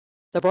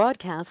The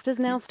broadcast is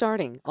now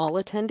starting. All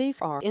attendees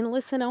are in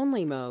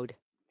listen-only mode.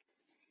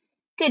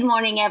 Good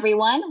morning,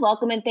 everyone.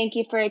 Welcome and thank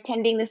you for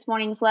attending this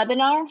morning's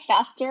webinar,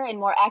 Faster and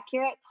More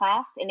Accurate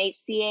Class in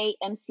HCA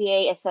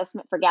MCA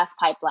Assessment for Gas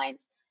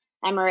Pipelines.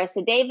 I'm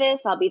Marissa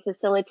Davis. I'll be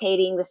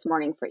facilitating this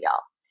morning for y'all.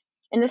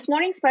 In this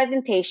morning's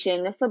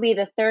presentation, this will be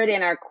the third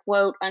in our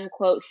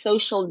quote-unquote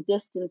social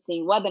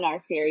distancing webinar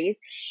series,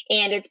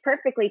 and it's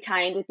perfectly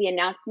timed with the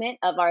announcement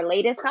of our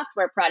latest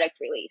software product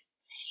release.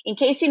 In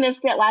case you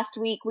missed it, last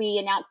week we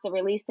announced the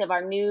release of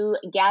our new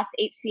Gas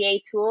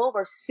HCA Tool.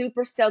 We're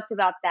super stoked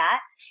about that,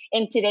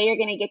 and today you're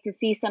going to get to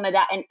see some of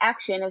that in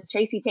action as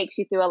Tracy takes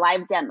you through a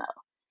live demo.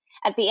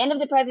 At the end of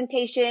the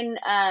presentation,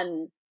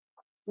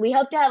 we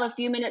hope to have a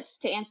few minutes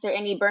to answer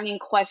any burning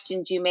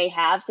questions you may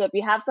have. So if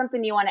you have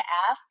something you want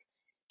to ask,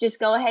 just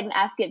go ahead and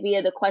ask it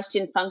via the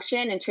question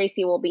function, and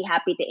Tracy will be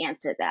happy to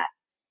answer that.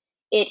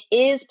 It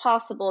is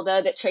possible,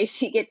 though, that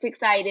Tracy gets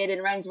excited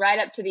and runs right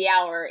up to the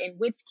hour, in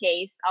which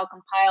case I'll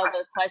compile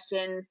those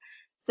questions,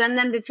 send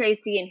them to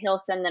Tracy, and he'll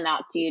send them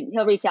out to you.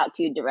 He'll reach out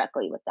to you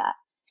directly with that.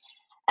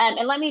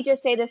 And let me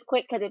just say this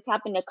quick, because it's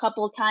happened a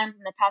couple of times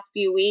in the past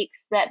few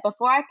weeks, that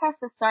before I press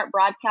the start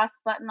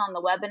broadcast button on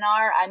the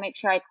webinar, I make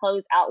sure I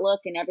close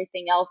Outlook and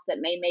everything else that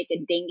may make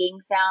a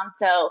dinging sound.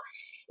 So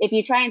if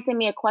you try and send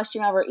me a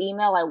question over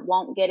email, I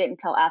won't get it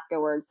until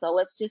afterwards. So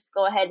let's just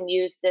go ahead and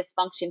use this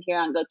function here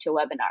on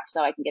GoToWebinar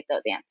so I can get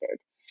those answered.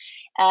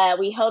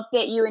 We hope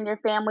that you and your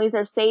families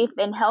are safe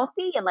and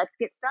healthy, and let's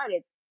get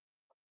started.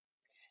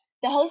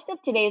 The host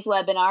of today's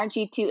webinar,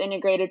 G2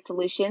 Integrated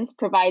Solutions,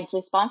 provides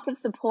responsive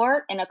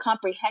support and a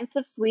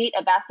comprehensive suite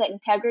of asset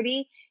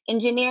integrity,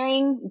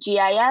 engineering,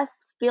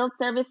 GIS, field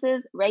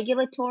services,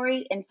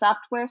 regulatory, and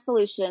software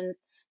solutions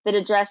that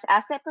address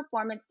asset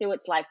performance through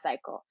its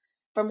lifecycle.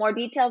 For more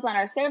details on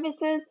our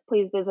services,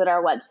 please visit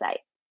our website.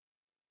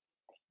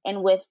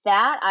 And with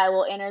that, I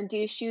will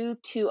introduce you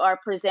to our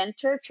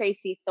presenter,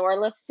 Tracy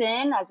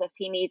Thorlifson, as if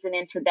he needs an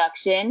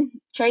introduction.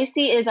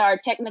 Tracy is our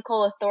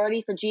technical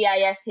authority for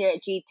GIS here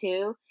at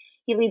G2.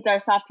 He leads our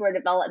software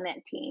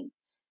development team.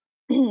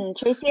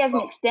 Tracy has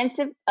an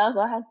extensive,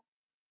 go ahead.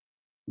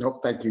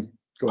 Nope, thank you.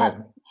 Go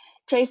ahead.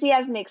 Tracy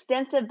has an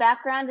extensive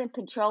background in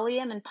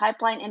petroleum and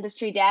pipeline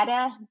industry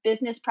data,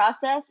 business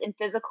process, and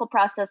physical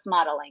process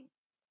modeling.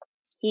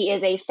 He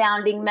is a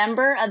founding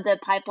member of the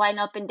Pipeline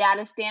Open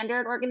Data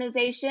Standard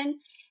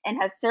organization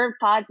and has served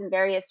pods in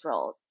various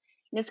roles.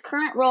 In his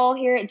current role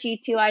here at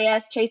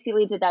G2IS, Tracy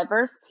leads a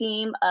diverse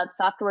team of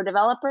software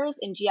developers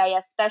and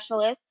GIS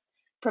specialists,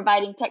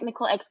 providing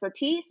technical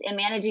expertise and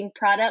managing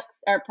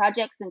projects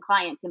and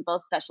clients in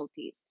both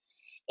specialties.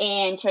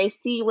 And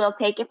Tracy will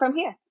take it from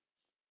here.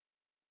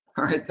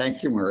 All right,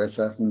 thank you,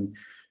 Marissa. And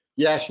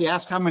yeah, she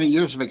asked how many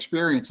years of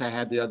experience I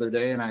had the other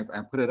day, and I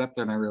put it up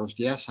there, and I realized,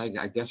 yes,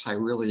 I guess I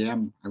really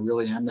am. I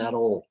really am that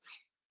old.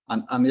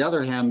 On the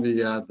other hand,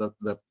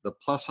 the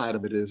plus side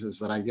of it is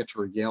that I get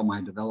to regale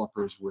my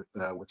developers with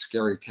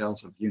scary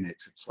tales of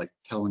Unix. It's like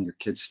telling your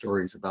kids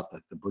stories about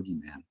the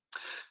boogeyman.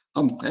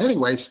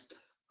 Anyways,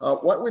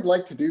 what we'd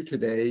like to do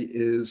today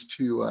is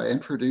to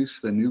introduce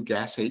the new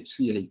Gas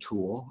HCA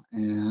tool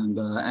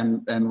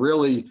and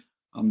really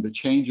the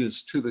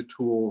changes to the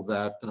tool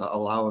that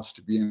allow us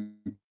to be in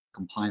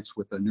compliance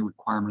with the new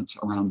requirements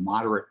around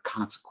moderate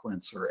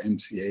consequence, or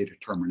MCA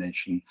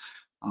determination.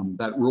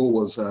 That rule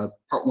was,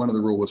 part one of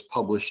the rule was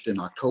published in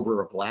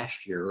October of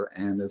last year,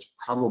 and as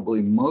probably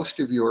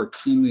most of you are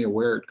keenly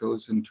aware, it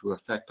goes into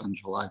effect on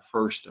July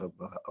 1st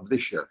of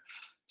this year.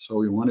 So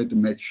we wanted to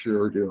make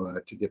sure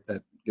to get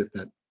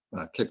that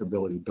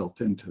capability built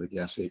into the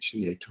Gas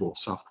HCA tool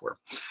software.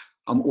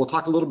 We'll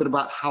talk a little bit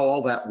about how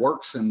all that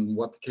works and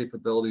what the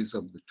capabilities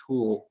of the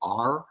tool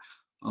are.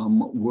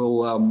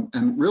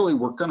 And really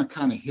we're going to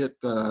kind of hit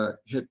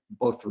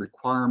both the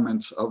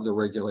requirements of the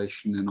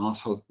regulation and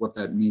also what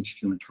that means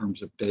to you in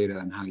terms of data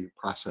and how you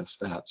process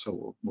that.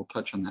 So we'll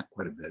touch on that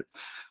quite a bit.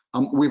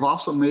 We've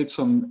also made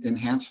some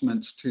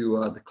enhancements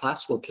to the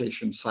class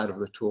location side of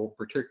the tool,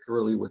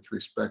 particularly with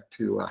respect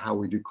to how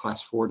we do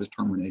class 4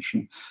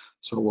 determination.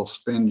 So we'll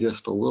spend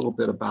just a little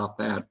bit about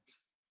that.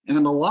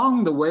 And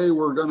along the way,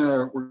 we're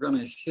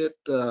gonna hit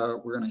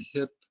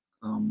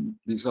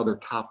these other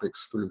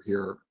topics through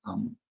here.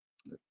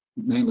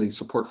 Mainly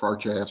support for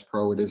ArcGIS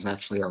Pro. It is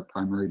actually our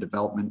primary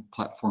development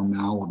platform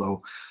now,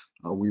 although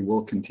we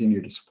will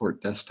continue to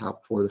support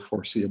desktop for the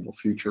foreseeable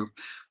future.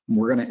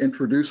 We're going to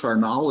introduce our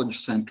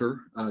Knowledge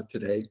Center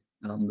today.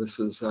 This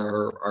is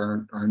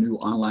our new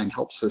online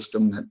help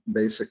system that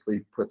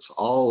basically puts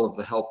all of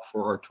the help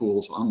for our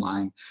tools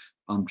online,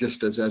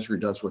 just as Esri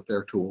does with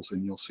their tools,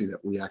 and you'll see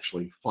that we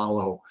actually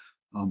follow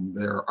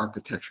their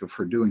architecture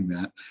for doing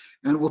that.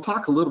 And we'll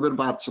talk a little bit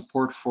about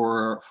support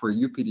for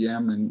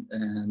UPDM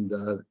and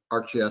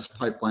ArcGIS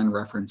pipeline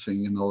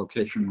referencing and the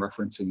location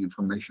referencing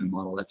information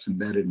model that's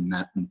embedded in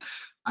that. And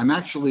I'm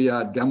actually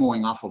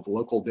demoing off of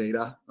local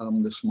data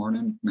this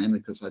morning, mainly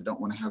because I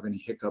don't want to have any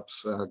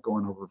hiccups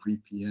going over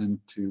VPN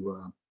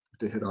to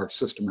to hit our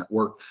system at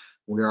work.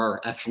 We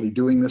are actually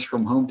doing this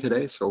from home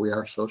today, so we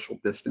are social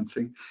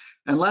distancing.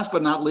 And last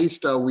but not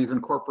least, we've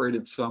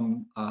incorporated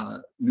some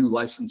new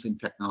licensing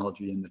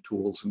technology in the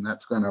tools, and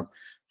that's going to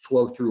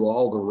flow through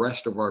all the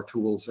rest of our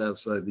tools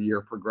as the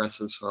year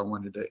progresses. So I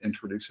wanted to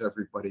introduce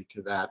everybody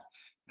to that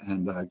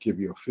and give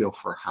you a feel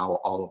for how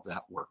all of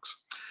that works.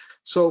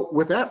 So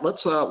with that,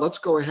 let's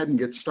go ahead and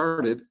get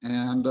started.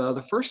 And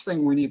the first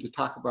thing we need to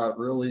talk about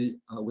really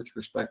with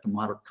respect to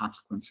moderate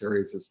consequence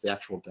areas is the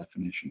actual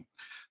definition.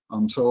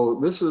 So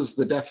this is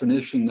the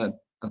definition that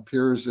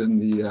appears in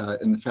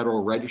the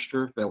Federal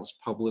Register that was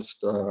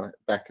published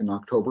back in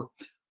October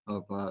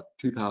of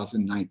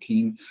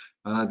 2019.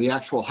 The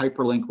actual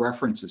hyperlink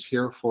reference is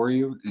here for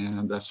you,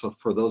 and so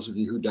for those of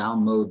you who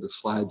download the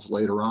slides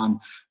later on,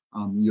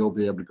 you'll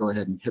be able to go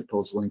ahead and hit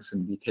those links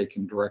and be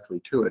taken directly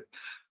to it.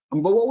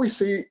 But what we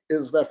see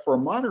is that for a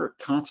moderate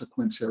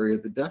consequence area,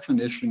 the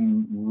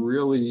definition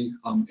really,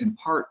 in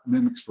part,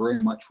 mimics very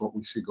much what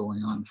we see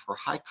going on for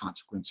high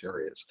consequence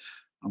areas.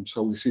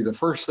 So we see the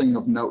first thing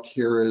of note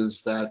here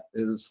is that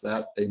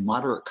a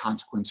moderate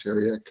consequence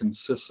area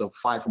consists of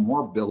 5 or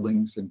more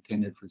buildings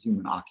intended for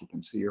human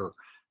occupancy, or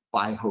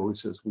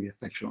BIHOs as we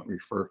affectionately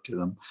refer to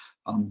them,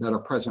 that are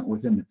present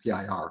within the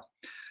PIR.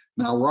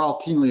 Now, we're all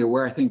keenly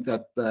aware, I think,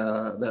 that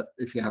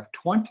if you have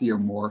 20 or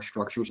more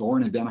structures or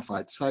an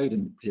identified site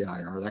in the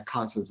PIR, that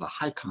causes a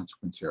high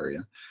consequence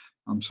area.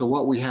 So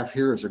what we have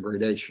here is a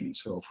gradation.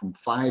 So from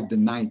 5 to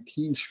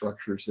 19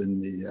 structures in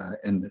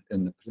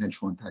the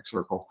potential impact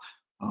circle,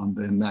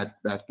 then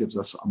that gives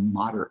us a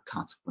moderate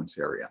consequence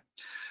area.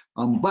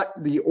 But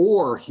the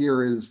 "or"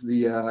 here is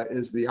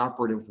the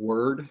operative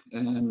word,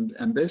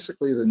 and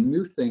basically the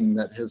new thing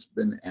that has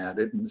been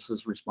added, and this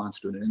is response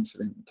to an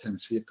incident in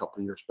Tennessee a couple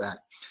of years back,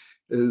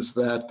 is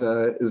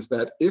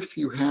that if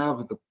you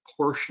have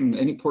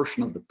any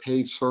portion of the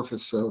paved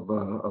surface of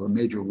a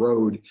major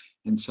road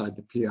inside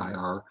the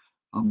PIR,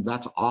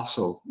 that's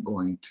also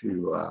going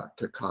to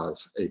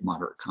cause a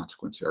moderate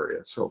consequence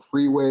area. So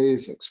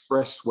freeways,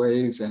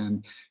 expressways,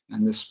 and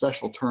this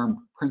special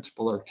term,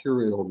 principal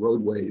arterial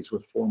roadways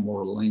with 4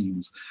 more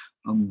lanes,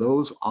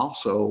 those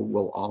also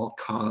will all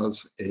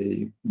cause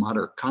a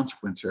moderate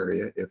consequence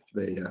area if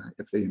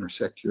they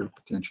intersect your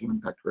potential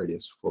impact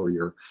radius for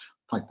your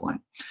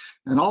pipeline.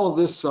 And all of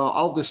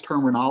this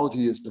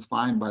terminology is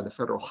defined by the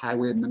Federal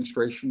Highway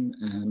Administration,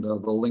 and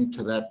the link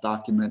to that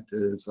document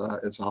is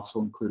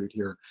also included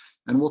here.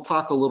 And we'll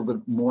talk a little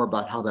bit more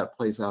about how that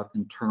plays out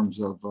in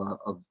terms of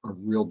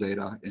real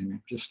data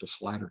in just a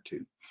slide or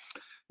two.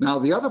 Now,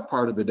 the other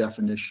part of the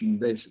definition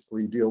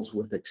basically deals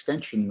with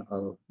extension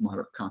of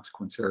moderate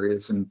consequence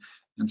areas, and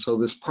so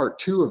this part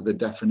 2 of the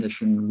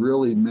definition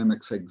really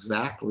mimics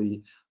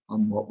exactly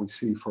what we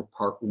see for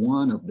part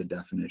 1 of the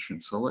definition.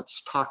 So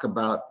let's talk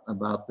about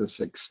this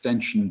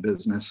extension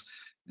business,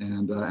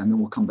 and then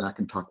we'll come back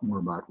and talk more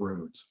about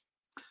roads.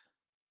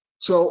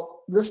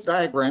 So this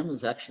diagram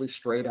is actually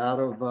straight out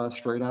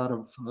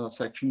of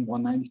section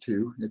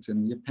 192. It's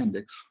in the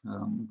appendix,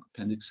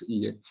 appendix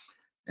E.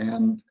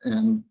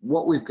 And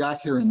what we've got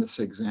here in this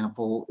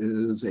example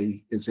is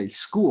a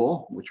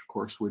school, which of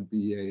course would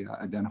be a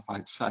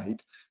identified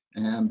site.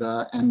 And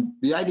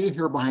the idea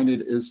here behind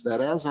it is that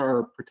as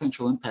our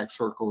potential impact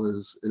circle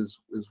is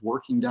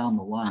working down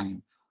the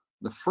line,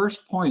 the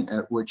first point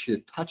at which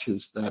it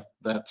touches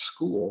that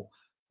school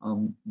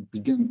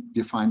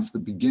defines the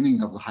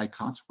beginning of the high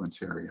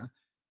consequence area,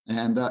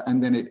 and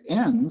then it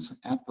ends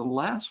at the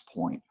last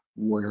point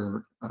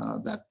where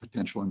that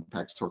potential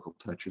impact circle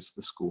touches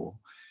the school.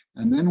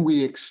 And then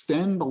we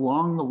extend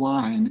along the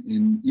line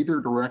in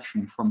either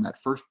direction from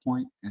that first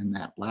point and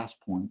that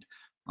last point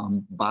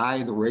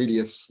by the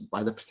radius,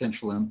 by the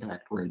potential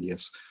impact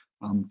radius,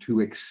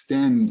 to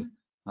extend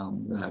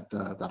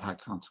that high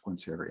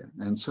consequence area.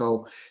 And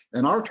so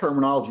in our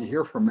terminology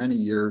here for many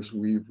years,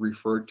 we've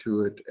referred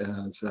to it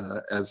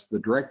as the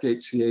direct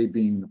HCA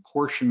being the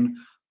portion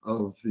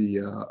of the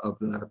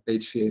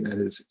HCA that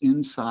is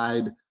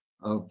inside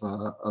of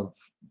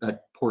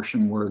that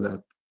portion where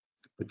the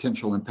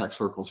potential impact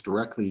circles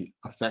directly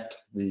affect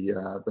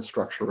the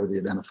structure or the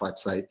identified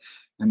site,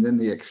 and then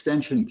the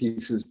extension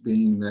pieces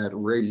being that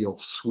radial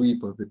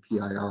sweep of the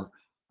PIR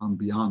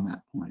beyond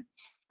that point.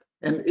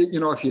 And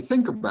if you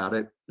think about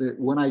it,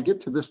 when I get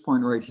to this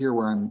point right here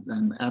where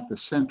I'm at the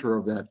center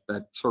of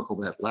that circle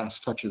that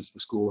last touches the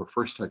school or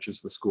first touches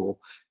the school,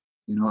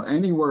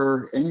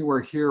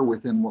 anywhere here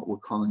within what we're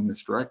calling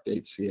this direct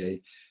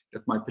HCA,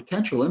 if my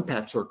potential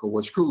impact circle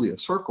was truly a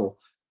circle,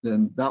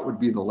 then that would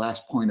be the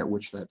last point at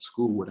which that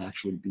school would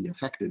actually be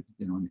affected,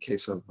 in the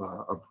case of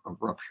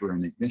rupture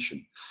and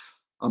ignition.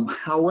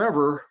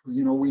 However,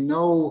 we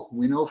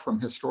know from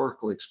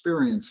historical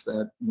experience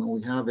that when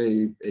we have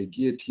a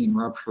guillotine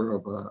rupture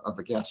of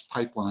a gas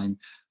pipeline,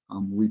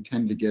 we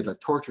tend to get a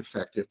torch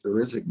effect if there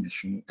is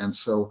ignition. And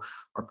so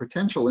our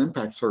potential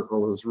impact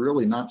circle is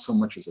really not so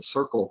much as a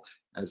circle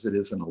as it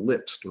is an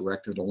ellipse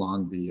directed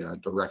along the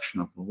direction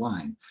of the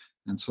line.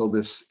 And so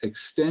this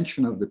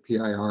extension of the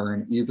PIR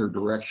in either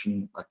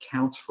direction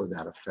accounts for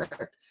that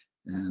effect.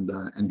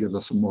 and gives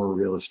us a more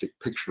realistic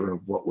picture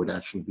of what would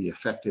actually be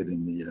affected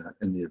in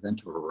the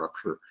event of a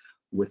rupture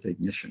with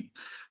ignition.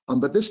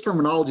 But this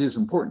terminology is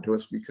important to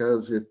us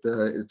because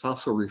it's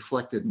also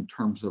reflected in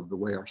terms of the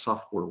way our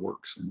software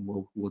works, and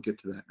we'll get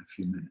to that in a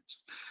few minutes.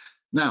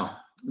 Now,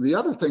 the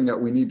other thing that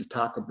we need to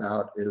talk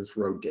about is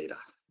road data.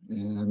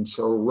 And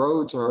so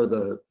roads are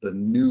the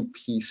new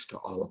piece to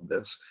all of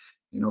this.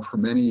 You know, for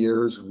many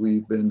years,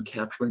 we've been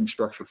capturing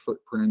structure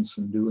footprints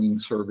and doing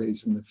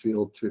surveys in the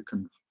field to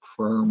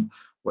confirm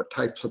what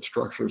types of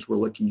structures we're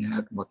looking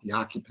at, what the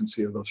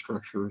occupancy of those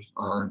structures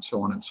are, and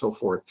so on and so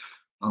forth,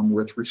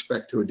 with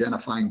respect to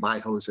identifying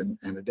BIHOs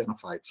and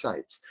identified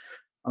sites.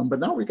 But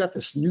now we've got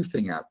this new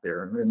thing out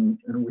there, and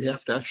we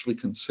have to actually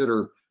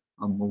consider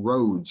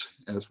roads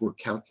as we're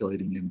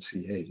calculating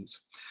MCAs.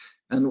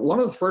 And one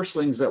of the first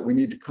things that we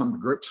need to come to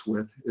grips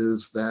with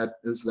is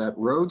that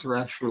roads are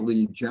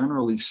actually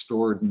generally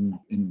stored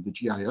in the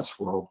GIS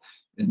world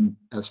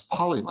as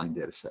polyline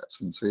data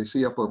sets. And so you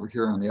see up over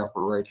here on the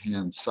upper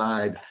right-hand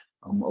side,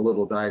 a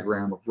little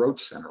diagram of road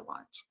center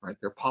lines, right?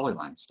 They're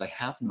polylines, they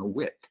have no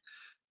width.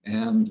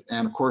 And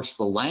of course,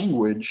 the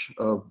language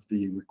of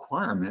the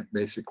requirement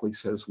basically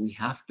says we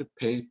have to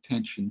pay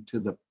attention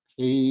to the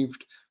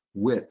paved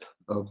width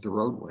of the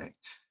roadway.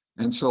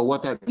 And so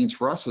what that means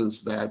for us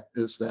is that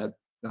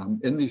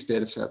in these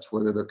data sets,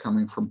 whether they're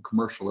coming from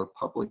commercial or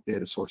public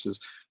data sources,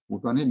 we're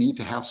going to need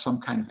to have some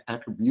kind of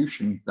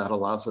attribution that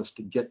allows us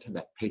to get to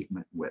that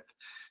pavement width.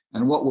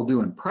 And what we'll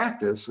do in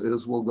practice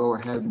is we'll go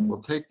ahead and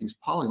we'll take these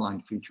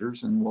polyline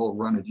features and we'll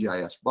run a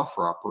GIS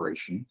buffer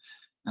operation.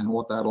 And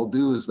what that'll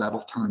do is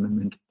that'll turn them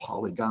into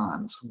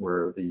polygons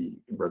where the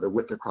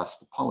width across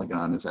the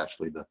polygon is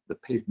actually the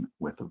pavement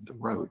width of the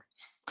road.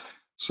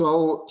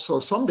 So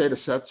some data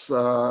sets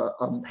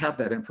have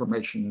that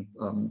information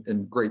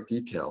in great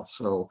detail.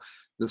 So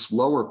this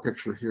lower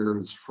picture here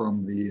is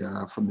from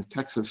the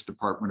Texas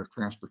Department of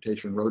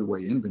Transportation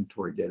roadway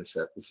inventory data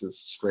set. This is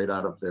straight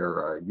out of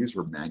their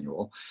user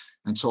manual.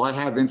 And so I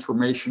have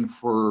information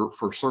for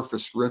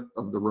surface width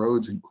of the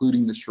roads,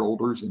 including the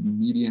shoulders and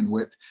median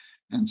width.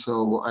 And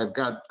so I've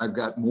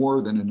got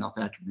more than enough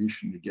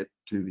attribution to get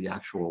to the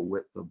actual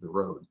width of the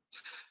road.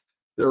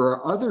 There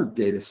are other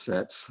data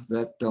sets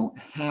that don't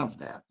have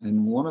that.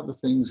 And one of the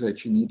things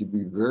that you need to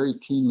be very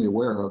keenly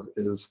aware of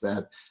is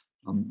that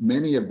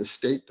many of the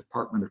State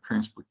Department of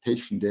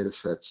Transportation data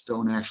sets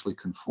don't actually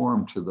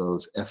conform to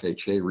those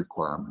FHA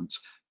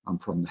requirements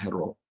from the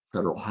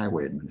Federal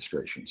Highway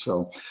Administration.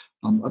 So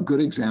a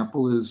good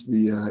example is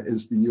the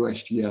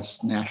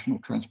USGS National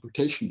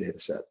Transportation data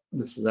set.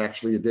 This is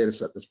actually a data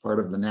set that's part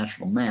of the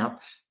national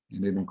map,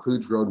 and it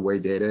includes roadway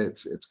data.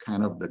 It's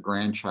kind of the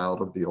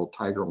grandchild of the old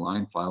Tiger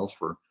line files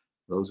for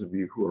those of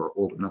you who are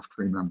old enough to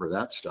remember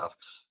that stuff.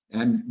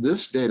 And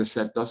this data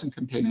set doesn't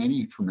contain any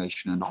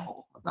information at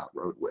all about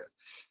road width.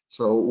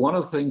 So one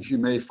of the things you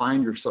may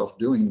find yourself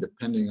doing,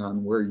 depending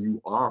on where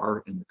you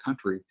are in the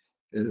country,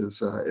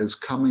 is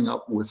coming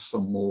up with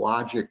some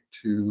logic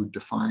to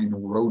define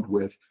road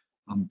width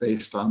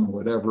based on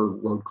whatever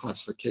road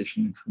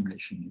classification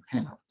information you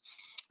have.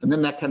 And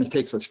then that kind of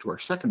takes us to our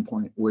second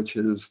point, which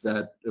is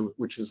that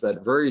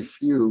very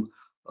few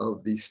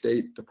of the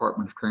State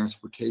Department of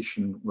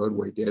Transportation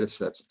roadway data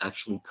sets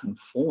actually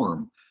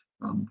conform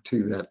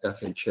to that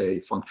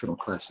FHA functional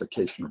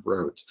classification of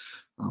roads.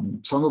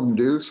 Some of them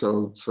do,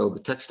 so the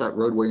TxDOT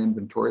roadway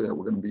inventory that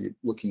we're going to be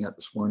looking at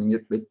this morning,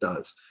 it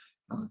does.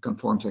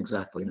 Conforms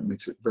exactly, and it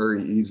makes it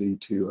very easy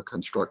to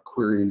construct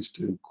queries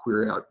to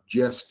query out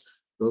just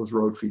those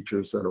road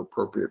features that are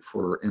appropriate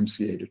for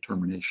MCA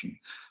determination.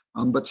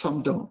 But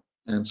some don't.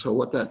 And so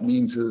what that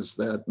means is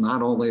that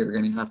not only are you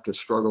going to have to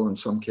struggle in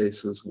some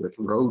cases with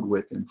road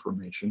width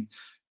information,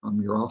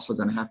 you're also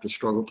going to have to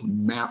struggle to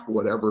map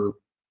whatever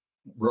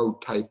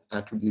road type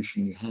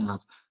attribution you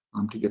have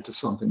to get to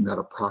something that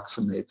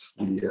approximates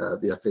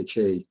the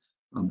FHA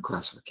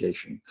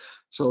classification.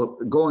 So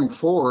going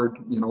forward,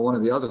 one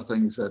of the other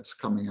things that's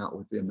coming out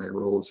with the MA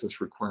rule is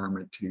this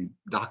requirement to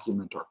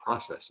document our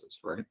processes,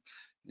 right?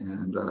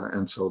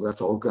 And so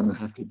that's all going to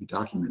have to be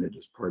documented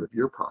as part of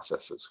your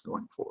processes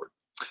going forward.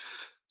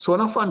 So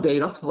enough on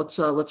data. Let's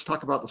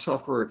talk about the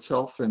software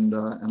itself and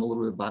a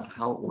little bit about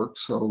how it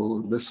works.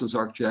 So this is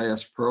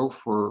ArcGIS Pro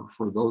for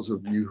those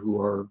of you who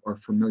are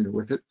familiar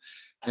with it.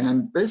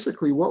 And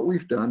basically what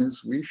we've done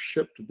is we've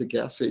shipped the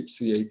Gas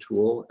HCA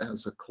tool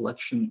as a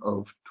collection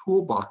of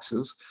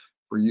toolboxes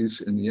for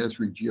use in the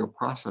Esri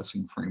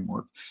geoprocessing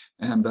framework.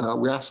 And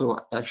we also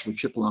actually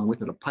ship along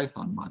with it a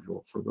Python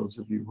module for those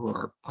of you who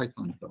are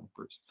Python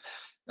developers.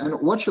 And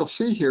what you'll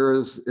see here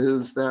is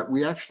that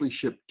we actually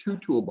ship two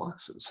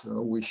toolboxes.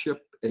 We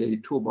ship a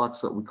toolbox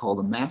that we call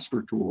the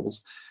master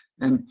tools.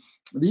 And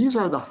these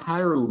are the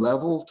higher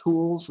level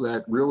tools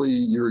that really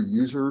your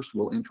users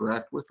will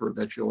interact with or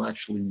that you'll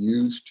actually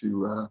use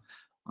to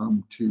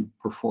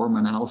perform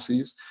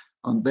analyses.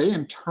 They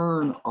in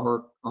turn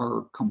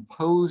are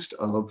composed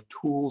of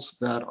tools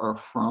that are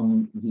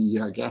from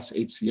the Gas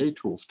HCA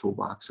Tools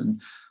toolbox.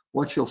 And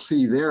what you'll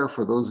see there,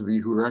 for those of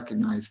you who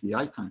recognize the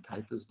icon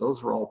type, is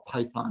those are all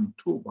Python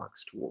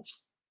toolbox tools.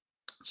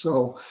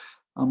 So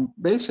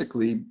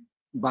basically,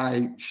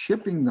 by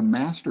shipping the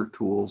master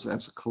tools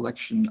as a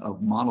collection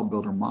of model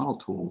builder model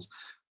tools,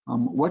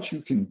 what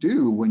you can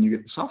do when you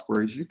get the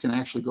software is you can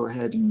actually go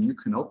ahead and you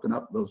can open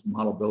up those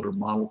model builder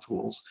model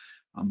tools.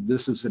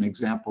 This is an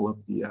example of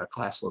the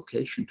class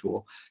location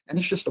tool, and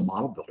it's just a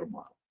model builder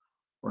model,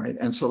 right?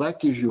 And so that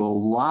gives you a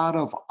lot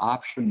of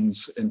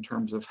options in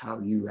terms of how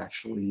you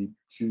actually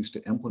choose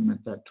to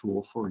implement that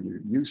tool for your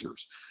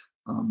users.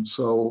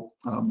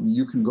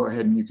 You can go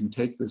ahead and you can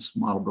take this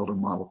model builder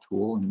model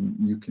tool and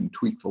you can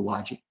tweak the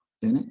logic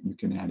in it. You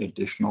can add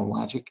additional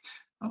logic.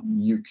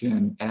 You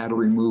can add or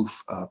remove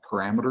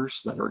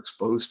parameters that are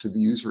exposed to the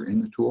user in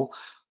the tool.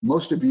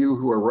 Most of you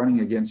who are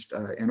running against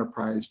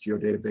enterprise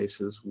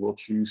geodatabases will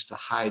choose to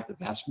hide the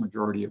vast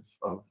majority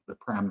of the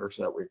parameters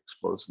that we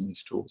expose in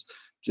these tools,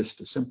 just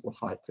to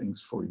simplify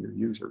things for your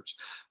users.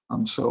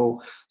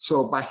 So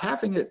by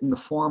having it in the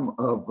form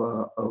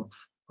of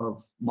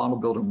model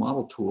builder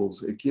model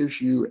tools, it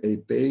gives you a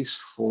base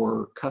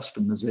for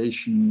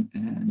customization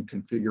and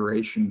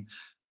configuration,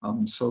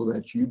 so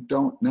that you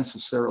don't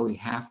necessarily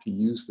have to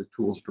use the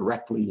tools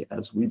directly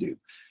as we do.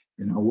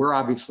 You know,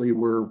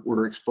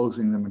 we're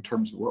exposing them in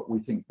terms of what we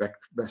think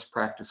best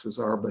practices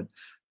are, but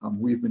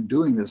we've been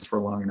doing this for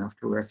long enough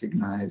to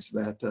recognize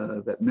that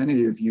that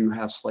many of you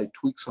have slight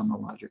tweaks on the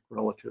logic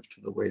relative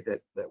to the way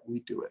that we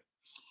do it.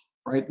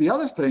 Right. The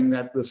other thing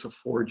that this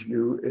affords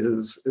you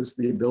is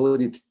the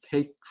ability to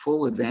take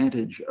full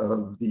advantage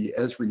of the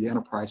Esri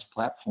enterprise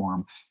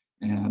platform,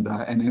 and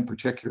in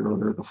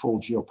particular the full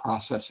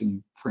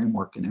geoprocessing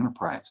framework in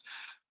enterprise.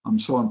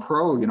 So in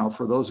Pro, you know,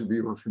 for those of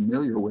you who are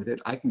familiar with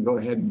it, I can go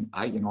ahead and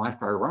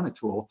after I run a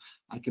tool,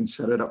 I can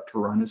set it up to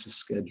run as a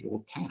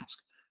scheduled task.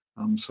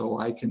 So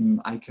I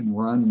can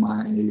run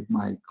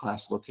my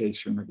class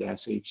location or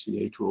Gas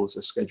HCA tool as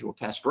a scheduled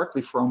task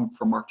directly from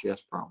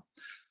ArcGIS Pro.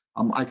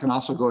 I can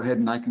also go ahead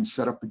and I can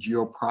set up a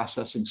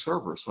geoprocessing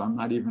server. So I'm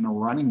not even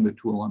running the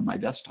tool on my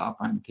desktop.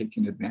 I'm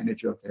taking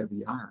advantage of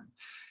heavy iron.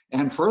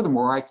 And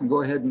furthermore, I can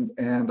go ahead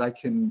and I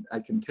can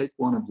take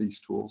one of these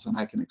tools and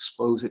I can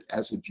expose it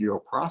as a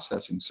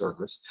geoprocessing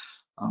service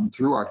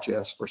through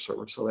ArcGIS for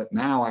server, so that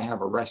now I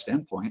have a REST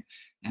endpoint.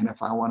 And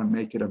if I want to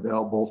make it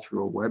available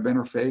through a web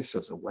interface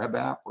as a web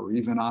app or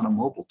even on a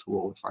mobile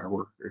tool, if I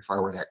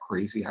were that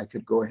crazy, I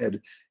could go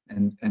ahead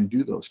and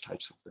do those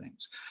types of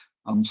things.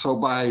 So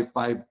by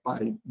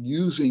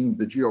using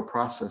the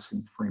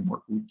geoprocessing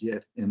framework, we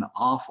get an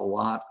awful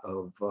lot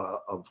of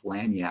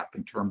lagniappe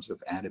in terms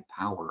of added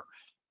power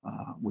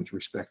with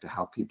respect to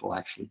how people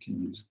actually can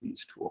use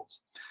these tools,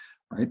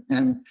 right?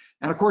 And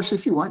of course,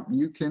 if you want,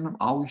 you can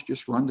always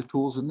just run the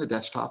tools in the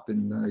desktop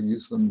and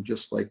use them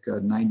just like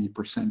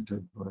 90%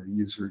 of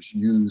users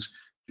use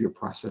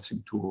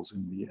geoprocessing tools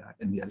in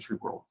the Esri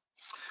world.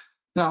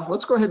 Now,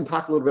 let's go ahead and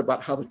talk a little bit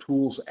about how the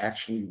tools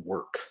actually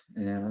work,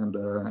 and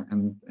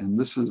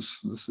this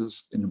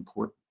is an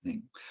important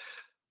thing.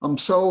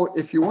 So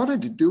if you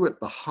wanted to do it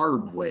the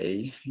hard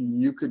way,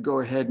 you could go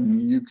ahead and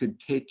you could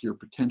take your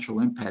potential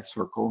impact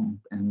circle,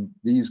 and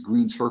these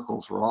green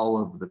circles are all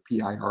of the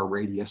PIR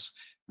radius,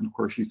 and of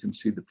course you can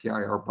see the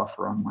PIR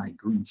buffer on my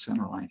green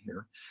center line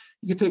here.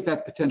 You could take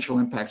that potential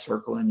impact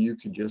circle and you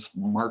could just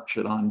march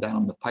it on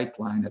down the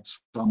pipeline at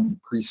some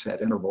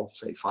preset interval,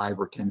 say 5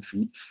 or 10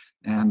 feet.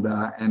 And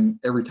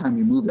every time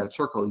you move that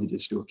circle, you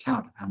just do a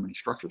count of how many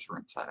structures are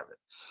inside of it.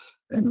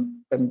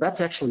 And that's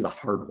actually the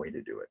hard way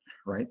to do it,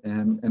 right?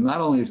 And not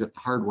only is it the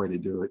hard way to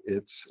do it,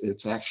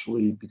 it's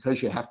actually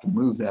because you have to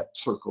move that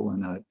circle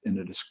in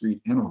a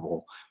discrete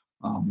interval.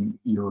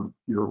 The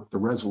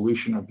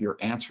resolution of your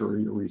answer or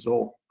your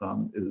result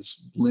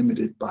is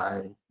limited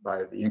by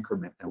the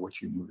increment at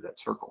which you move that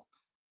circle.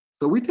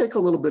 So we take a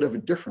little bit of a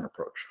different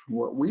approach.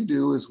 What we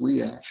do is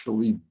we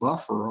actually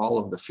buffer all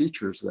of the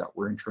features that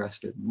we're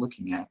interested in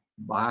looking at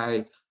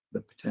by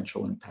the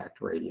potential impact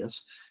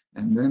radius,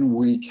 and then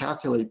we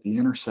calculate the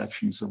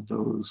intersections of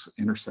those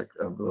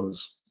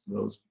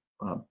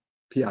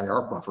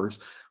PIR buffers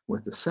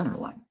with the center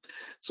line.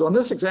 So in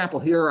this example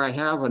here, I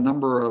have a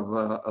number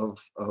of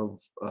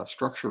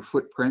structure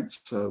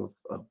footprints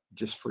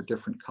just for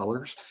different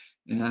colors.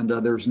 And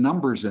there's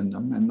numbers in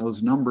them, and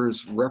those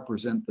numbers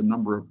represent the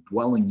number of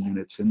dwelling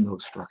units in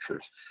those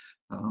structures.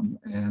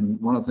 And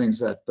one of the things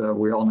that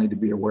we all need to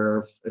be aware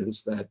of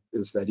is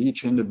that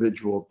each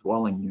individual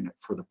dwelling unit,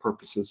 for the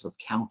purposes of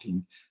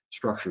counting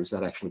structures,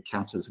 that actually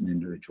counts as an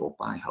individual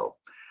BIHO,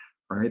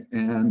 right?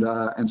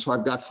 And so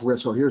I've got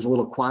so here's a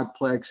little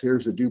quadplex,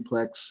 here's a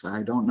duplex.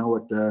 I don't know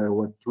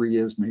what 3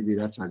 is. Maybe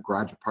that's a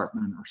garage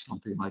apartment or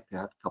something like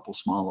that. A couple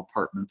small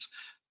apartments.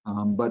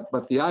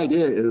 But the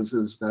idea is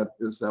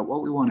that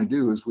what we want to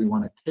do is we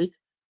want to take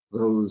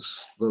those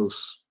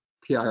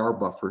PIR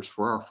buffers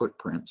for our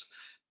footprints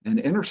and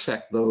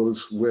intersect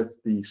those with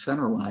the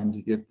center line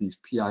to get these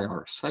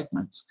PIR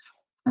segments.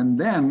 And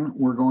then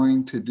we're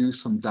going to do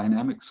some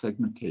dynamic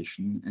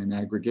segmentation and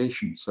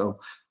aggregation. So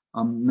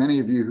many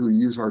of you who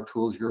use our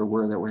tools, you're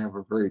aware that we have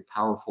a very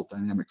powerful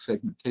dynamic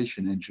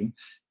segmentation engine,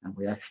 and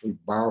we actually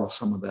borrow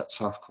some of that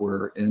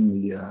software in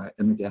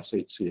the Gas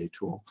HCA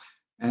tool.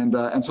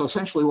 And so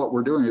essentially what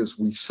we're doing is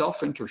we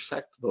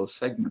self-intersect those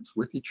segments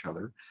with each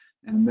other,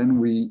 and then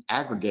we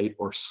aggregate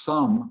or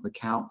sum the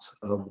counts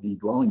of the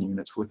dwelling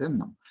units within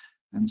them.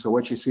 And so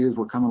what you see is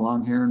we're coming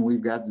along here and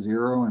we've got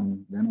 0,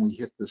 and then we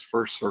hit this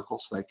first circle,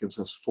 so that gives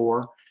us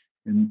 4.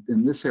 In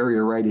this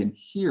area right in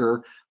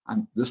here,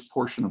 this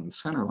portion of the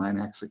center line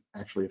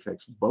actually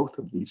affects both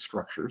of these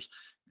structures.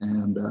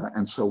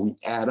 And so we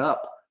add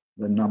up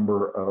the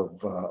number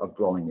of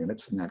dwelling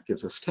units, and that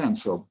gives us 10.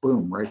 So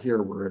boom, right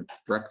here, we're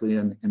directly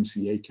in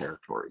MCA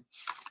territory.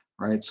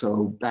 Right,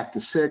 so back to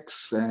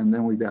 6, and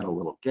then we've got a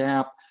little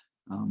gap.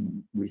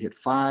 We hit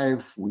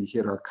 5, we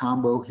hit our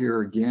combo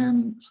here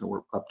again, so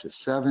we're up to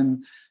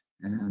 7,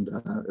 and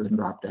then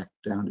drop back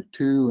down to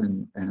 2,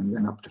 and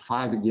then up to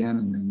 5 again,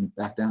 and then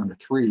back down to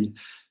 3.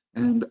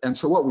 And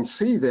so what we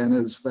see then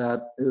is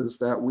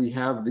that we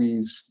have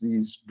these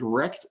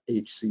direct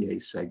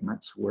HCA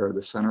segments where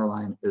the center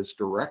line is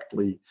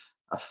directly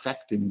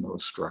affecting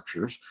those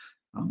structures,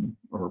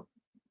 or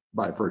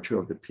by virtue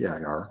of the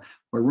PIR.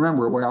 But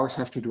remember, we always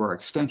have to do our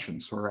extension.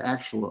 So our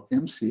actual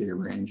MCA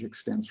range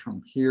extends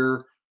from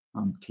here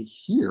to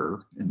here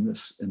in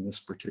this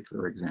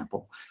particular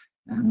example.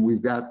 And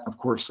we've got, of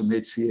course, some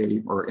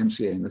HCA or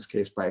MCA in this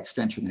case by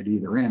extension at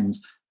either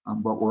ends,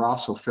 but we're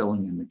also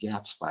filling in the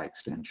gaps by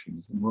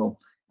extensions. And we'll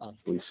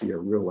actually see a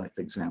real life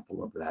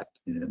example of that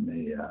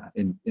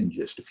in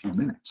just a few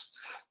minutes.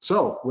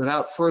 So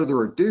without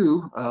further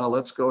ado,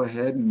 let's go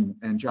ahead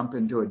and jump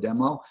into a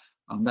demo.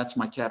 That's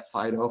my cat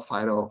Fido.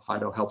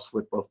 Fido helps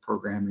with both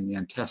programming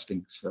and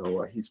testing,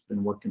 so he's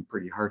been working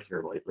pretty hard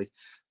here lately.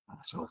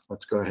 So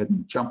let's go ahead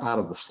and jump out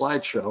of the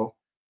slideshow,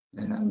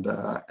 and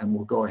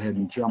we'll go ahead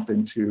and jump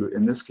into,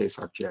 in this case,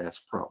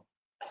 ArcGIS Pro.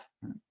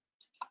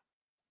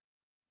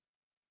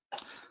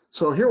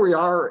 So here we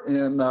are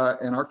in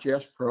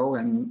ArcGIS Pro,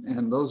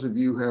 and those of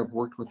you who have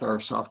worked with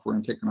our software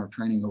and taken our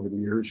training over the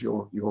years,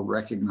 you'll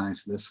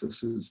recognize this.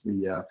 This is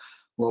the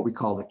what we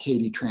call the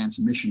KD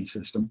transmission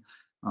system.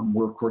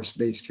 We're of course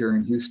based here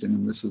in Houston,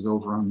 and this is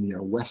over on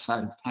the west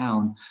side of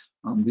town.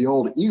 The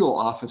old Eagle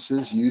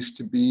offices used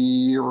to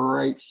be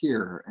right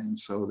here, and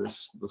so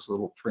this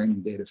little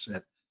training data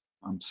set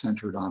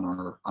centered on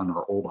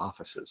our old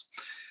offices.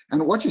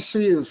 And what you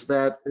see is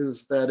that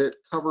it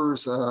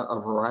covers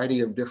a variety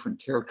of different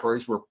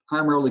territories. We're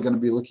primarily going to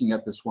be looking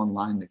at this one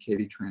line, the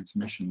KD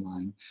transmission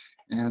line,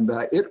 and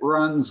it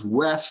runs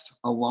west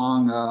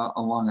along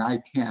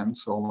I-10,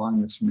 so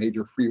along this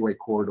major freeway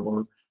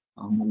corridor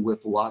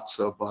with lots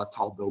of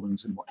tall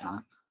buildings and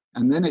whatnot.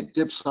 And then it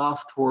dips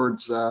off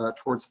towards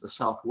the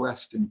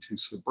southwest into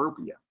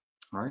suburbia.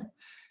 All right.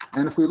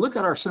 And if we look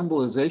at our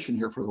symbolization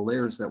here for the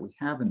layers that we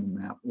have in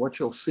the map, what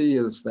you'll see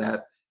is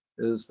that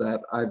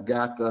I've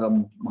got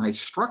my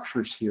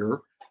structures here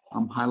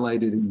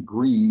highlighted in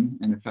green.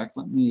 And in fact,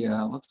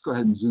 let's go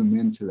ahead and zoom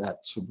into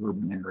that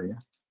suburban area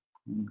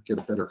and get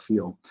a better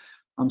feel.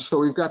 So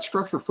we've got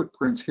structure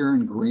footprints here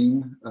in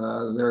green.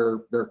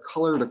 They're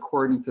colored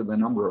according to the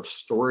number of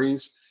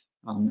stories.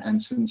 And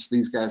since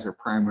these guys are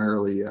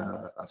primarily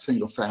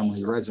single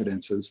family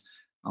residences,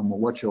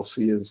 what you'll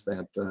see is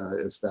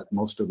that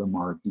most of them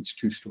are these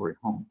 2-story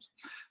homes.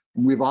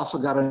 And we've also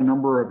got a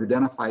number of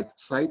identified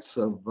sites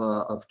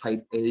of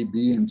type A,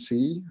 B, and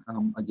C,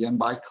 again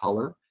by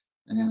color.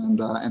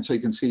 And so you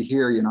can see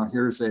here,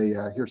 here's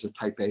a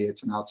type A.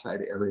 It's an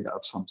outside area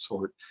of some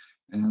sort.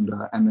 And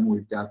then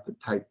we've got the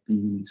type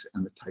Bs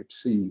and the type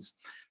Cs.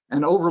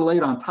 And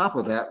overlaid on top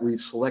of that, we've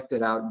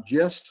selected out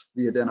just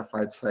the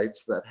identified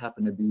sites that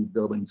happen to be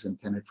buildings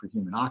intended for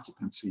human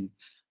occupancy,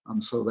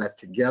 so that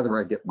together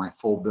I get my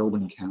full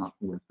building count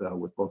with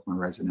both my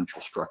residential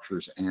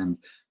structures and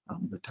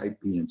the type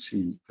B and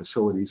C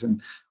facilities.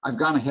 And I've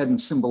gone ahead and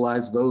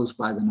symbolized those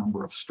by the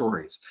number of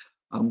stories.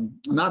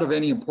 Not of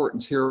any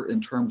importance here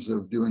in terms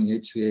of doing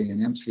HCA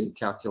and MCA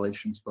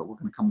calculations, but we're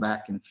going to come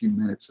back in a few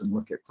minutes and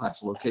look at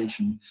class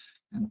location.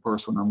 And of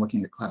course, when I'm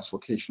looking at class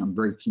location, I'm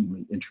very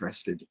keenly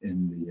interested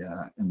in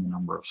the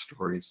number of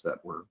stories that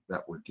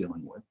we're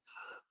dealing with.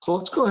 So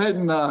let's go ahead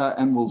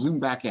and we'll zoom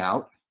back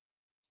out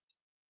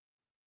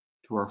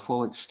to our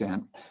full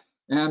extent.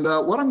 And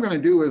what I'm going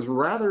to do is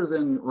rather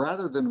than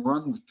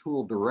run the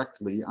tool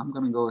directly, I'm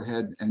going to go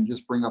ahead and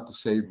just bring up a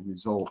saved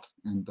result,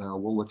 and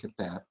we'll look at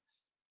that.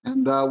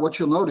 And what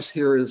you'll notice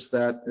here is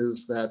that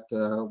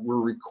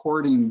we're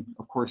recording,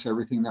 of course,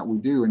 everything that we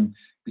do. And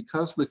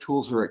because the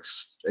tools are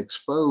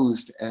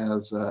exposed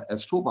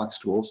as toolbox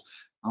tools,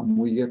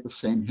 we get the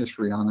same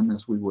history on them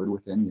as we would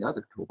with any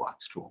other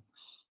toolbox tool.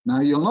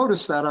 Now you'll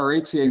notice that our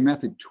HCA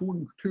method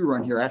 2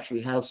 run here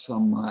actually has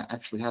some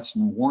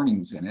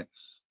warnings in it,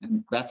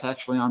 and that's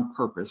actually on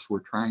purpose. We're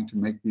trying to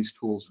make these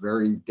tools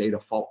very data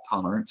fault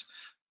tolerant.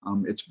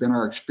 It's been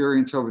our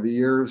experience over the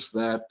years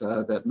that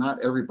not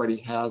everybody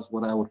has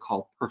what I would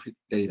call perfect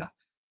data,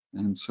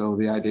 and so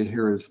the idea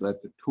here is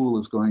that the tool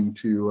is going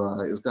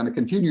to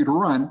continue to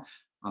run,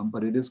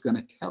 but it is going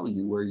to tell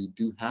you where you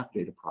do have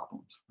data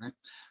problems, right?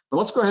 But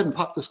let's go ahead and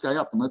pop this guy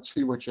up and let's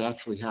see what you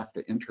actually have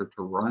to enter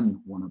to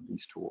run one of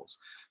these tools.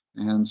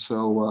 And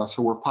so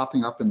we're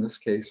popping up in this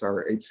case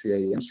our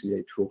HCA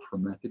MCA tool for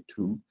method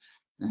 2.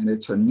 and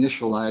it's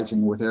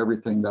initializing with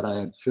everything that I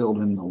had filled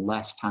in the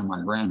last time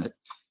I ran it.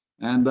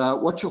 And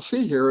what you'll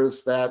see here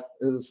is that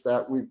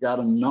we've got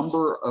a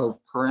number of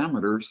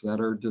parameters that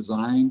are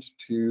designed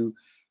to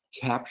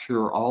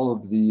capture all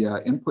of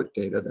the input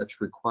data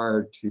that's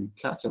required to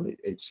calculate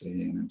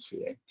HCA and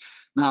MCA.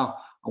 Now,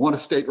 I want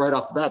to state right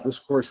off the bat, this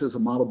course is a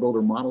model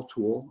builder model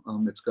tool.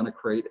 It's going to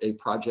create a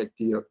project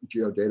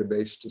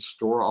geodatabase to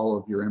store all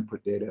of your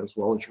input data as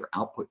well as your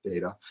output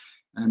data.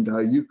 And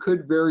you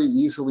could very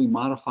easily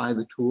modify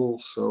the tool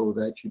so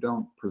that you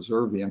don't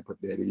preserve the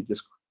input data. You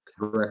just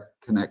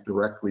connect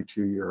directly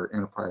to your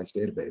enterprise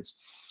database.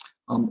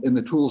 In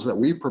the tools that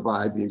we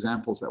provide, the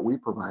examples that we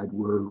provide,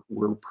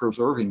 we're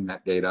preserving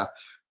that data,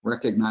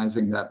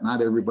 recognizing that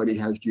not everybody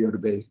has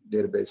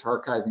database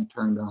archiving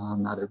turned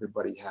on, not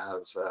everybody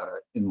has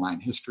inline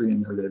history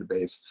in their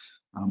database,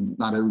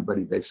 not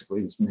everybody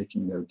basically is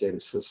making their data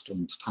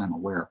systems time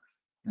aware.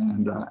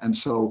 And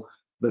so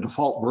the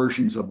default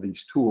versions of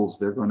these tools,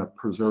 they're going to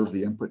preserve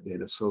the input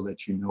data so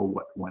that you know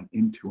what went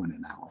into an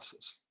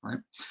analysis, right?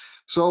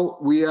 So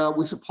we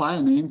supply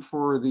a name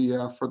for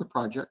the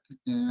project,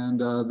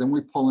 and then we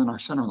pull in our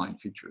centerline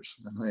features.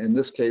 In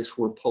this case,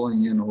 we're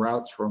pulling in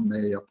routes from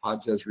a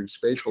PODS Esri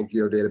spatial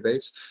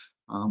geodatabase,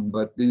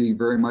 but be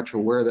very much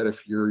aware that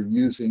if you're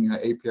using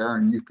APR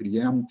and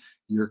UPDM,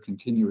 your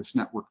continuous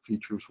network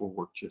features will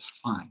work just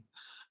fine.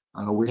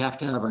 We have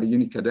to have a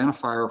unique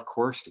identifier, of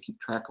course, to keep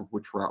track of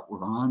which route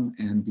we're on,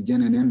 and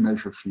begin and end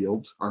measure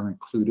fields are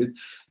included.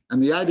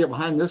 And the idea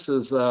behind this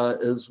is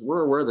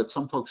we're aware that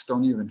some folks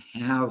don't even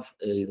have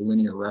a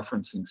linear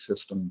referencing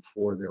system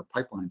for their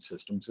pipeline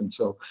systems. And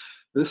so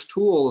this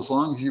tool, as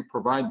long as you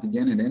provide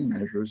begin and end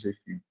measures, if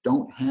you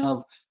don't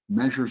have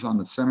measures on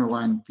the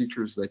centerline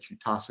features that you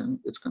toss in,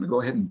 it's going to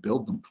go ahead and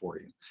build them for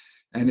you.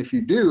 And if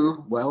you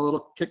do, well,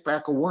 it'll kick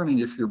back a warning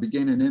if your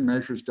begin and end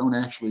measures don't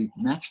actually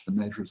match the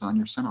measures on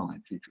your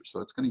centerline feature.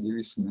 So it's going to give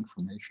you some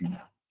information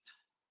there.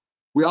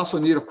 We also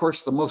need, of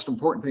course, the most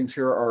important things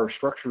here are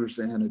structures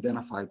and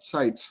identified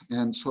sites.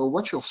 And so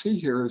what you'll see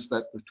here is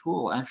that the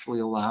tool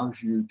actually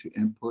allows you to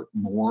input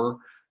more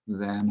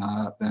than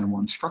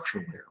one structure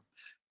layer.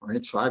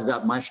 Right, so I've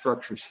got my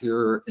structures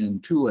here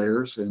in 2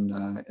 layers,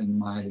 in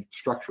my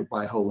structure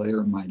by whole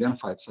layer and my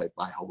identified site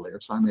by whole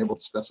layer. So I'm able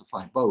to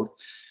specify both.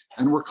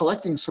 And we're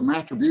collecting some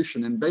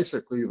attribution, and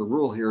basically the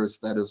rule here is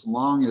that as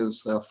long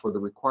as for the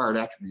required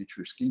attributes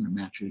your schema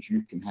matches,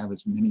 you can have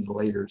as many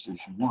layers as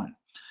you want.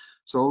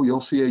 So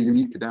you'll see a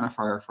unique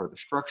identifier for the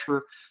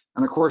structure.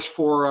 And of course,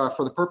 for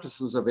the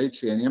purposes of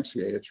HCA and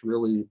MCA, it's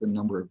really the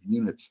number of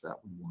units that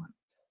we want.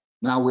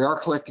 Now, we are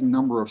collecting a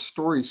number of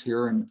stories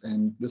here,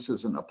 and this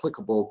isn't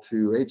applicable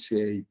to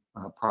HCA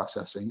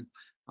processing,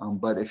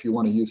 but if you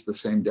want to use the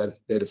same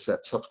data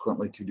set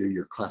subsequently to do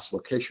your class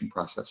location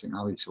processing,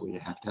 obviously you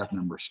have to have a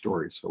number of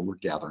stories, so we're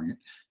gathering it.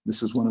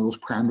 This is one of those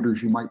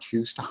parameters you might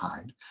choose to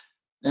hide.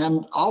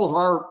 And all of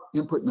our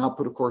input and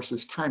output, of course,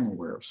 is time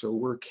aware, so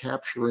we're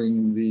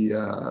capturing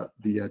the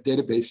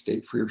database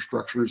date for your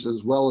structures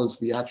as well as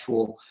the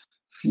actual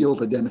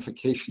field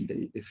identification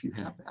date if you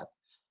have that.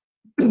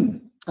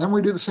 And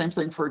we do the same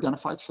thing for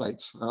identified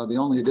sites. The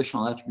only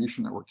additional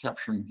attribution that we're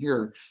capturing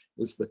here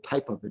is the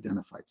type of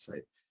identified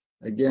site.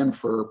 Again,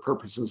 for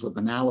purposes of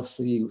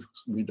analysis,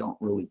 we don't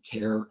really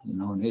care. You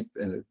know,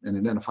 an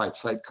identified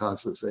site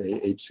causes a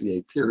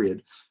HCA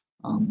period,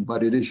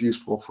 but it is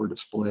useful for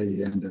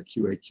display and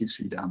QA,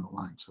 QC down the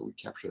line, so we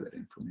capture that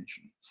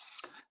information.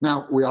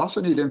 Now, we also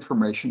need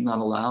information that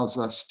allows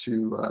us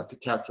to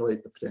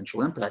calculate the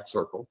potential impact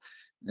circle.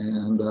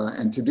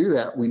 And to do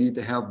that, we need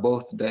to have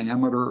both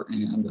diameter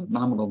and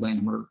nominal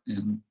diameter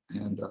and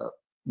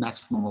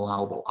maximum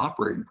allowable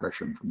operating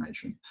pressure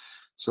information.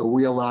 So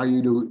we allow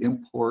you to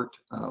import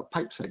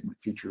pipe segment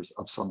features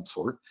of some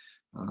sort.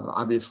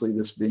 Obviously,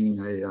 this being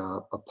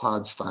a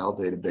pod style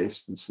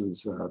database, this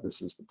is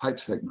the pipe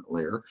segment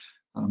layer.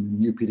 In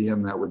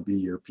UPDM, that would be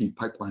your P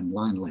pipeline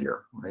line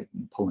layer, right?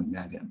 And pulling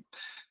that in.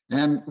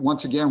 And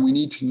once again, we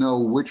need to know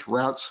which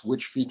routes,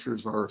 which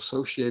features are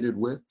associated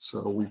with.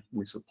 So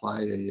we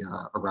supply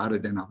a route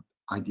event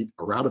ID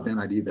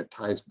that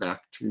ties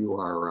back to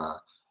our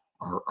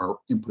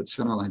input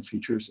centerline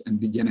features and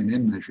begin and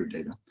end measure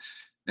data.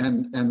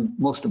 And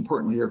most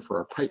importantly here for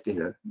our pipe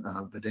data,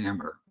 the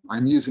diameter.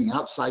 I'm using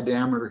outside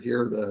diameter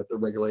here. The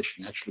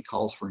regulation actually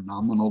calls for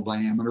nominal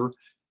diameter.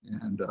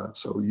 And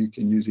so you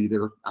can use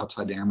either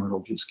outside diameter,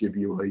 it'll just give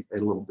you a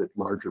little bit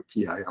larger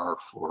PIR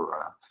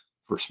for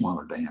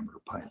smaller diameter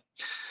pipe.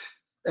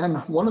 And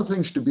one of the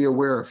things to be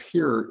aware of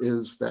here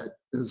is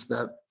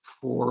that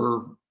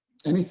for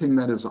anything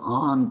that is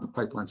on the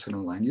pipeline center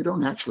line, you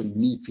don't actually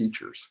need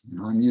features. You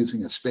know, I'm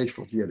using a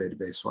spatial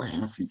geodatabase, so I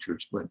have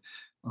features, but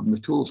the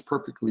tool is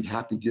perfectly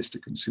happy just to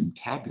consume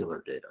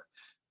tabular data.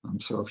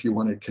 So if you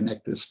want to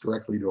connect this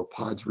directly to a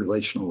PODS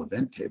relational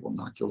event table,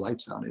 knock your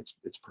lights out,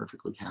 it's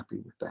perfectly happy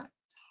with that.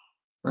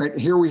 Right,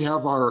 here we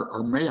have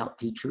our mayout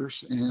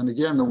features. And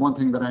again, the one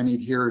thing that I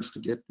need here is to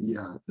get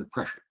the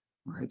pressure,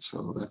 right?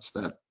 So that's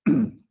that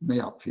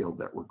mayout field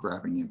that we're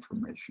grabbing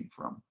information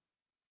from.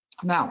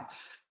 Now,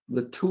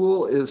 The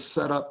tool is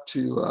set up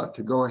to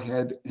go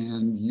ahead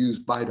and use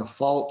by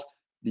default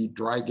the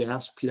dry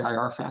gas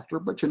PIR factor,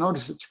 but you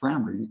notice its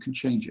parameter, you can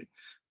change it.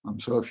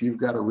 So if you've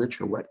got a rich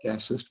or wet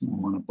gas system and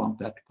want to bump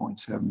that to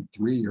 0.73,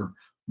 you're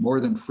more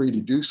than free to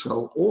do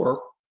so.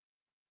 Or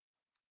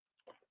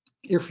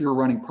if you're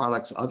running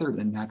products other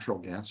than natural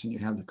gas and you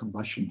have the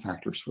combustion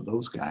factors for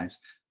those guys,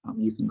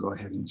 you can go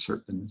ahead and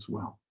insert them as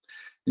well.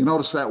 You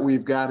notice that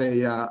we've got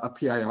a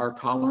PIR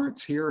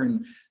tolerance here,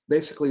 and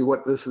basically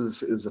what this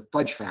is a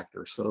fudge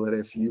factor, so that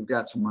if you've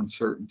got some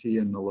uncertainty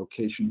in the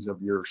locations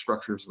of your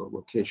structures, the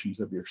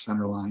locations of your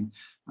center line,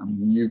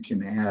 you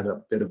can add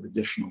a bit of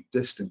additional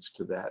distance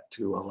to that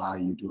to allow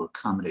you to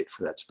accommodate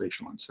for that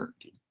spatial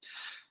uncertainty.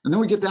 And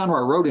then we get down to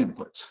our road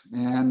inputs.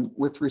 And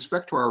with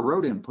respect to our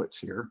road inputs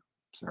here,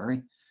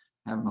 sorry,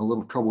 having a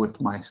little trouble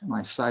with my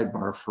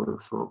sidebar for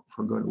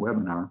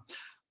GoToWebinar.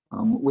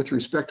 With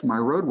respect to my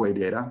roadway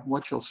data,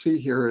 what you'll see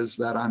here is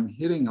that I'm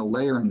hitting a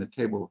layer in the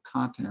table of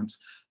contents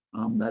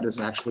that is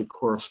actually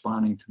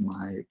corresponding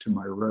to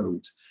my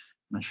roads.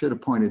 And I should have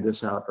pointed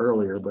this out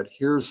earlier, but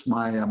here's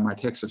my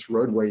Texas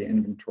roadway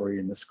inventory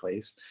in this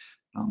case.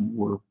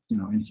 We're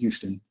in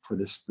Houston for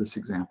this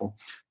example,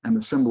 and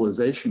the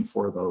symbolization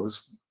for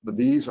those. But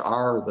these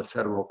are the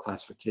federal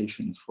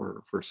classifications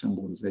for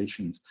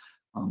symbolizations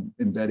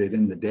embedded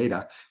in the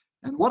data.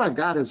 And what I've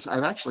got is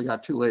I've actually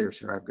got two layers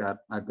here.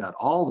 I've got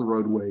all the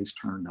roadways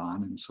turned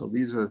on, and so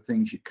these are the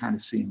things you kind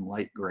of see in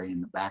light gray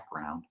in the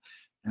background.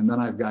 And then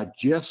I've got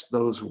just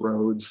those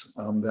roads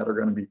that are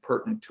going to be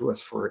pertinent to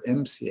us for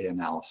MCA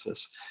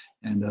analysis.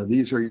 And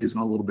these are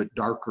using a little bit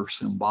darker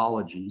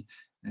symbology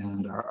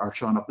and are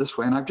shown up this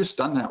way. And I've just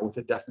done that with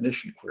a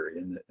definition query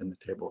in the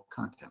table of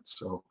contents.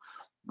 So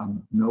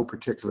no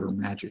particular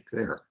magic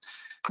there.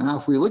 Now,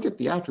 if we look at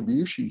the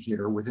attribution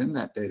here within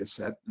that data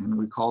set, and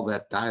we call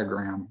that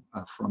diagram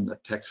from the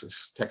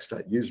Texas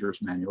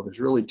Text.Users manual, there's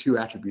really two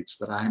attributes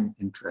that I'm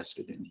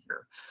interested in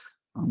here.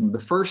 The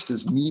first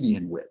is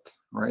median width,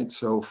 right?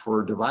 So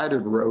for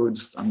divided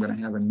roads, I'm going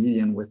to have a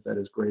median width that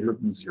is greater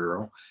than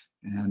 0,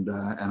 and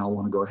I'll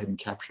want to go ahead and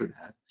capture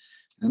that.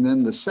 And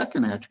then the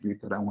second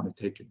attribute that I want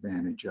to take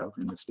advantage of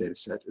in this data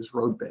set is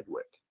roadbed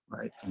width,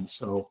 right? And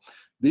so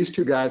these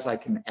two guys, I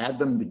can add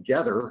them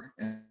together,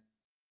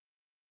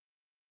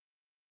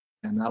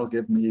 and that'll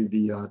give me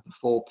the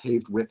full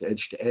paved width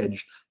edge to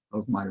edge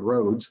of my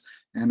roads.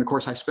 And of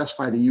course, I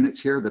specify the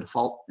units here. The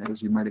default,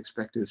 as you might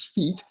expect, is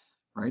feet,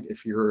 right?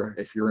 If you're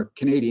a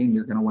Canadian,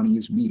 you're going to want to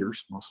use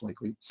meters, most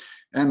likely.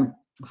 And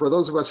for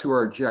those of us who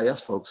are GIS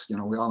folks,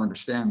 we all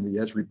understand the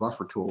Esri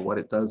buffer tool. What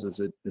it does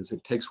is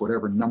it takes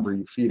whatever number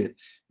you feed it,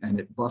 and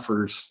it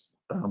buffers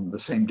the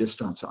same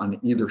distance on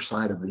either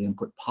side of the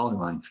input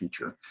polyline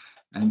feature.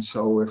 And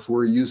so if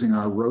we're using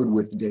our road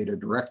width data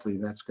directly,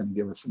 that's going to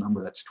give us a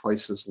number that's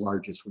twice as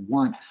large as we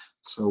want.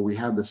 So we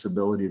have this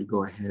ability to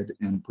go ahead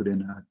and put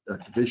in a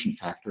division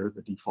factor.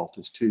 The default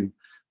is 2,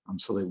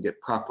 so they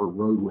get proper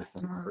road width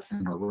in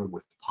our road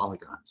width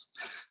polygons.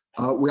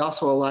 We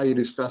also allow you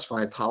to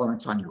specify a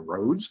tolerance on your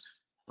roads,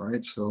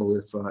 right? So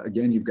if,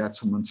 again, you've got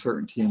some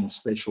uncertainty in the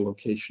spatial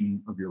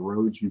location of your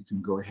roads, you can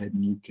go ahead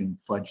and you can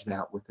fudge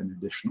that with an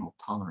additional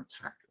tolerance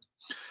factor.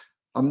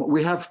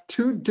 We have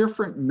two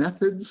different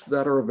methods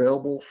that are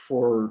available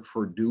for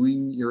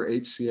doing your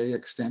HCA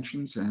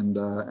extensions,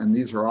 and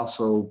these are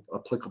also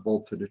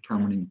applicable to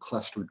determining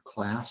clustered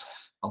class,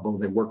 although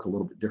they work a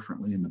little bit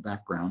differently in the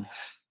background.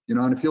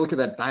 And if you look at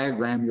that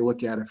diagram you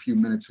looked at a few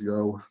minutes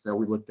ago that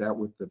we looked at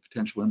with the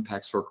potential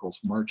impact circles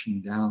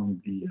marching down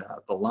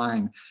the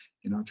line,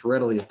 it's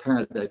readily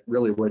apparent that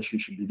really what you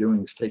should be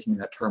doing is taking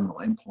that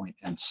terminal endpoint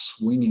and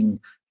swinging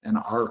an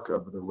arc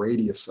of the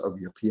radius of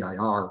your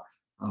PIR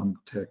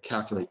to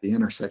calculate the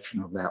intersection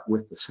of that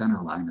with the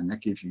center line, and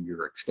that gives you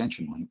your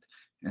extension length.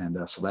 And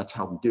so that's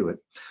how we do it.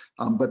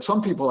 But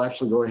some people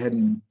actually go ahead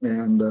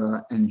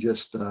and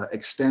just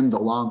extend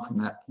along from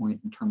that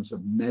point in terms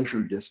of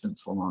measure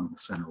distance along the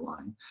center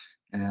line.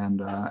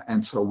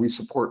 And so we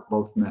support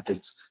both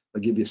methods.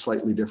 They'll give you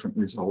slightly different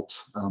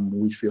results.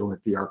 We feel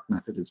that the ARC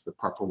method is the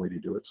proper way to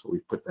do it, so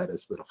we've put that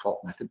as the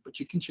default method, but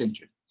you can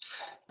change it.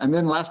 And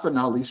then last but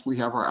not least, we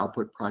have our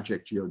output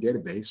project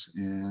geodatabase,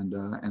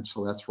 and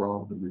so that's where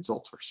all the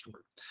results are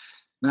stored.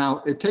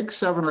 Now, it takes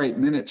 7 or 8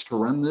 minutes to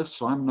run this,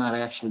 so I'm not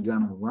actually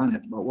going to run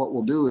it, but what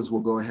we'll do is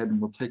we'll go ahead and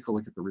we'll take a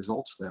look at the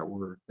results that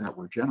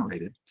were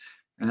generated.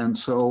 And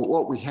so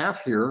what we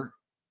have here,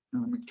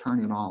 and let me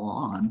turn it all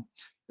on,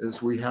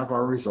 is we have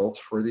our results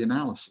for the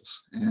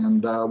analysis.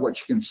 And what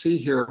you can see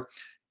here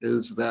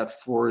is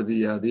that for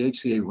the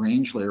HCA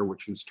range layer,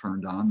 which is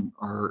turned on,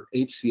 our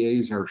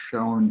HCAs are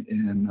shown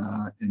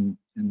in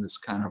this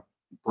kind of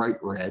bright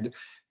red,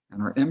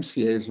 and our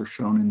MCAs are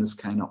shown in this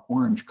kind of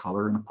orange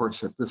color. And of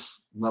course, at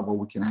this level,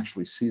 we can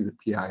actually see the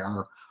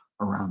PIR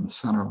around the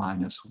center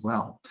line as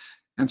well.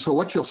 And so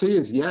what you'll see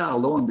is, yeah,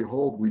 lo and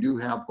behold, we do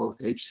have both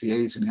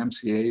HCAs and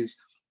MCAs.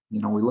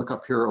 We look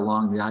up here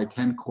along the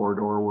I-10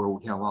 corridor where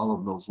we have all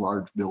of those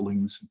large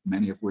buildings,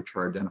 many of which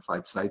are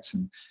identified sites,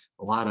 and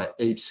a lot of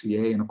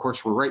HCA. And of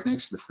course, we're right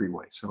next to the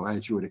freeway. So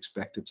as you would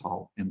expect, it's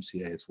all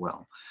MCA as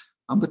well.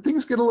 But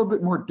things get a little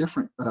bit more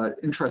different,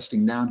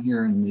 interesting down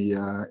here in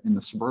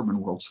the suburban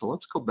world. So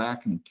let's go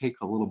back and take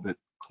a little bit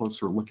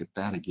closer look at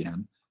that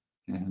again,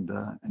 and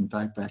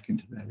dive back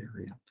into that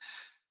area.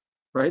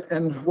 Right,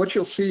 and what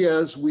you'll see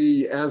as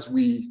we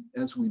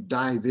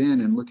dive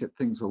in and look at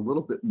things a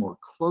little bit more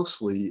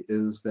closely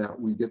is that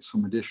we get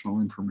some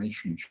additional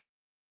information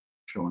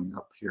showing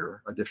up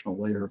here. Additional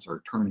layers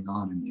are turning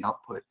on in the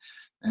output,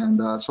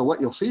 and so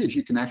what you'll see is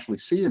you can actually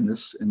see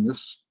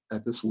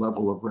at this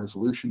level of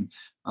resolution,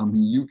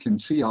 you can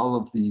see all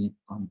of the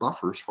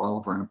buffers for all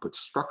of our input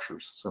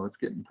structures. So it's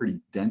getting pretty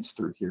dense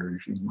through here,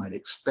 as you might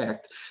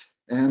expect.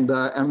 And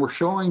we're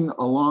showing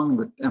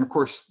along and of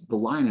course the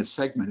line is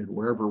segmented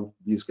wherever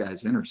these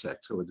guys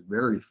intersect, so it's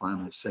very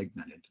finely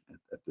segmented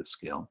at this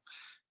scale.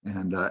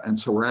 And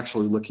so we're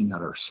actually looking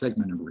at our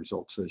segmented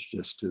results as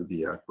just to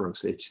the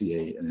gross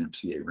HCA and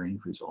MCA range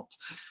results.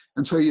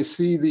 And so you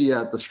see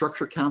the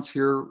structure counts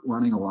here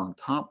running along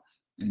top,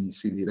 and you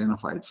see the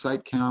identified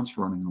site counts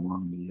running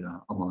along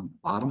the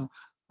bottom.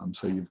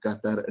 So you've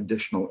got that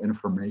additional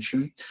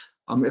information.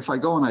 If I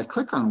go and I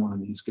click on one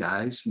of these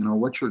guys,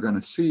 what you're going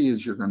to see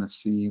is you're going to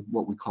see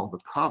what we call the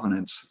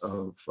provenance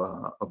of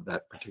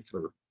that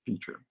particular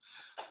feature.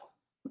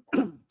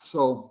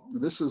 So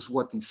this is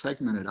what the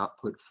segmented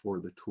output for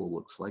the tool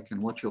looks like.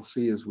 And what you'll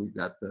see is we've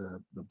got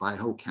the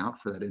by-hoe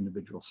count for that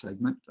individual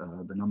segment,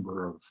 the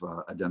number of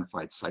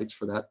identified sites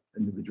for that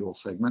individual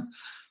segment.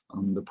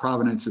 The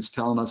provenance is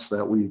telling us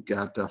that we've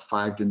got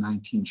 5 to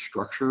 19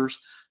 structures.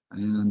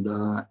 And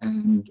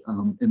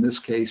in this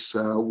case,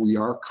 we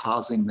are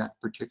causing that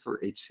particular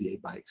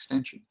HCA by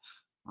extension.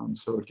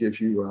 So it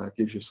gives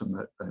you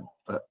some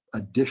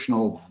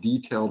additional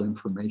detailed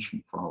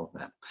information for all of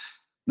that.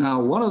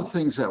 Now, one of the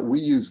things that we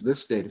use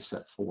this data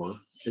set for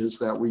is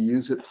that we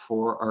use it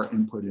for our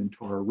input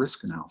into our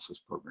risk analysis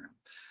program.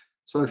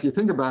 So if you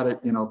think about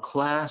it,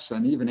 class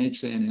and even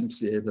HCA and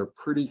MCA, they're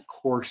pretty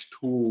coarse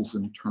tools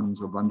in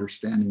terms of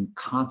understanding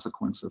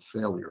consequence of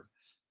failure.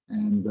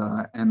 And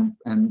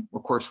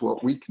of course,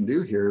 what we can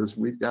do here is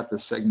we've got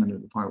this segment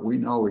at the point we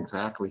know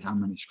exactly how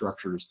many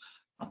structures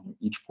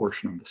each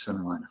portion of the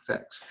center line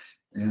affects.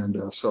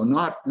 And so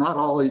not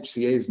all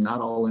HCAs,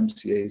 not all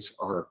MCAs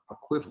are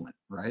equivalent,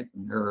 right?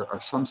 And there are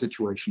some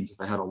situations,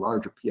 if I had a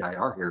larger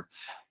PIR here,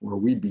 where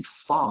we'd be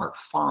far,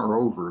 far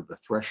over the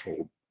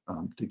threshold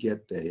to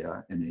get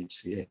an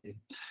HCA.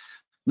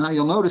 Now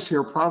you'll notice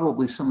here,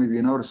 probably some of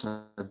you notice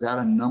I've got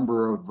a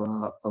number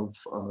of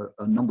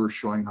numbers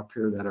showing up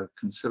here that are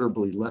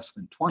considerably less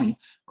than 20,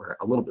 or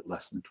a little bit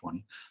less than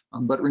 20.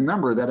 But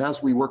remember that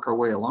as we work our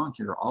way along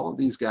here, all of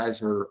these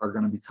guys are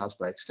going to be caused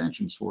by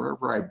extensions. So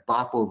wherever I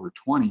bop over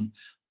 20,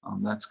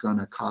 that's going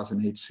to cause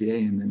an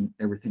HCA, and then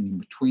everything in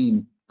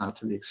between,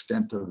 to the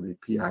extent of the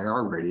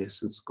PIR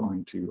radius, is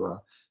going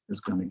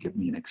to give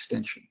me an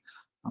extension.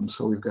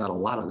 So we've got a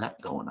lot of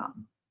that going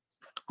on.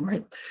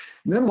 Right.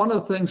 And then one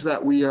of the things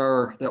that we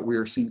are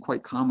seeing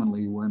quite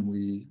commonly when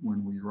we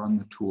run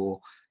the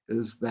tool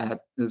is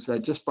that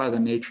just by the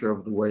nature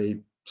of the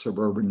way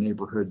suburban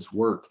neighborhoods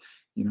work,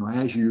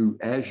 as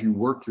you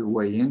work your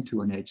way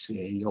into an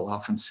HCA, you'll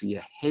often see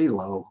a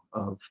halo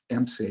of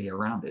MCA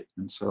around it.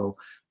 And so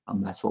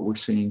that's what we're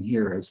seeing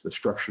here as the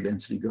structure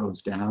density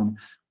goes down.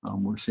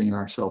 We're seeing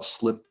ourselves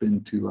slip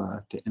into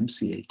to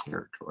MCA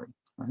territory.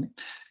 Right.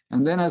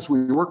 And then as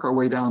we work our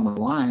way down the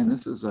line,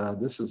 this is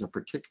a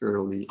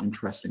particularly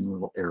interesting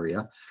little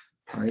area.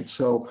 Right.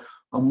 So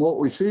what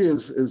we see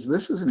is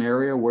this is an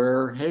area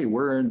where, hey,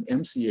 we're in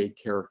MCA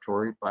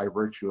territory by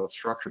virtue of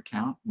structure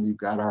count. We've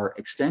got our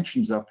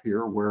extensions up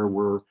here where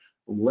we're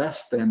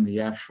less than the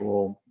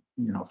actual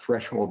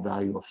threshold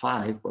value of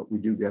 5, but we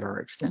do get our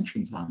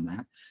extensions on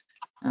that.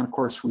 And of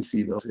course, we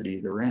see those at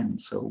either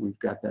end. So we've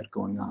got that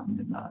going on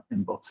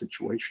in both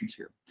situations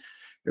here.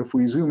 If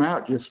we zoom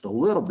out just a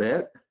little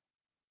bit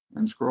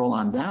and scroll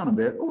on down a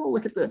bit, oh,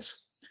 look at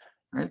this.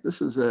 Right, this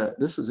is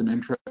an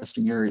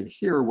interesting area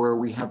here where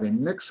we have a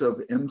mix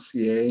of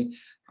MCA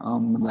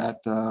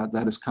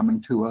that is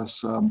coming to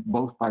us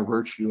both by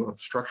virtue of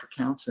structure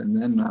counts and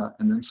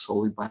then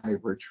solely by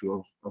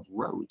virtue of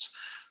roads.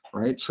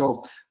 Right,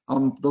 so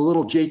the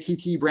little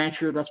JTT branch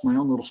here, that's my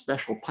own little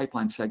special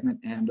pipeline segment,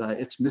 and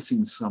it's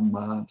missing some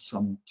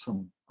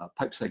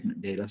pipe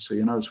segment data. So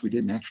you notice we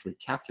didn't actually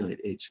calculate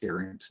HCA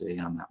or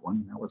MCA on that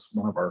one. That was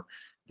one of our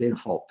data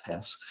fault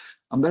tests.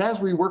 But as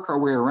we work our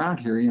way around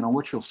here,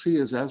 what you'll see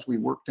is as we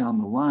work down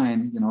the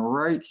line,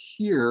 right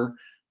here,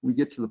 we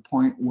get to the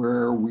point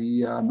where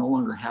we no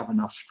longer have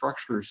enough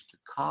structures to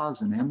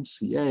cause an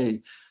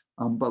MCA.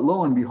 But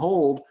lo and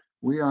behold,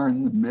 we are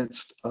in the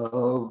midst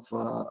of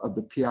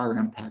the PR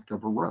impact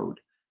of a road.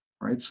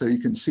 Right, so you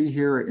can see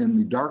here in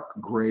the dark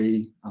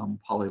gray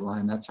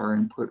polyline, that's our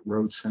input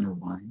road center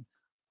line.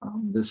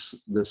 This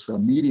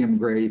medium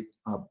gray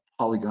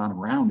polygon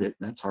around it,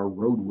 that's our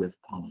road width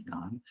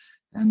polygon.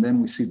 And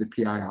then we see the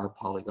PIR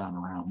polygon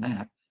around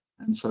that.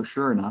 And so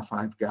sure enough,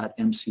 I've got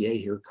MCA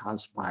here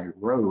caused by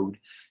road.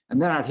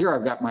 And then out here,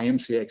 I've got my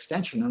MCA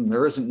extension, and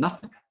there isn't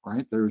nothing,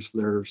 right? There's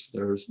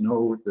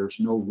no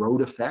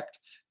road effect,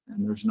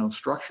 and there's no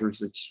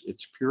structures.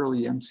 It's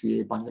purely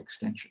MCA by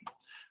extension.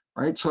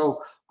 Right,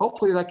 so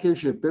hopefully that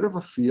gives you a bit of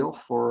a feel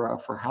for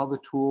how the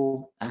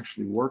tool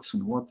actually works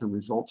and what the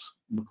results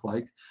look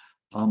like.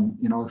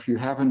 You know, if you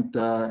haven't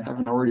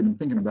already been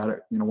thinking about it,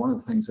 you know, one of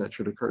the things that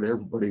should occur to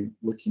everybody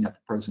looking at the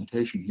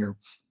presentation here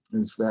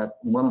is that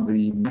one of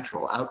the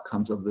natural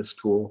outcomes of this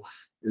tool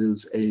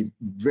is a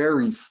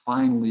very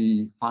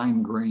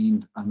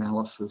fine-grained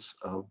analysis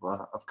of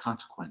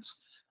consequence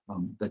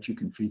that you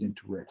can feed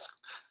into risk.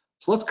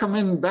 So let's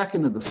come back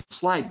into the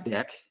slide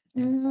deck,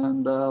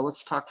 and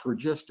let's talk for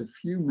just a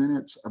few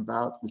minutes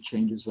about the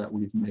changes that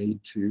we've made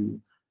to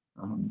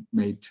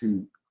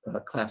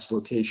class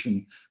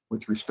location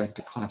with respect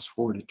to class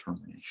 4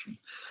 determination.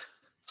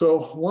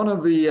 So one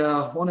of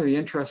the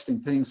interesting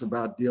things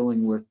about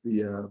dealing with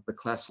the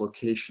class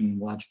location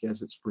logic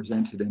as it's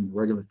presented in the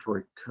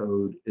regulatory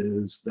code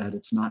is that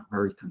it's not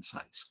very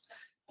concise,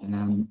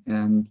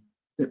 and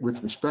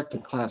with respect to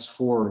class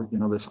 4, you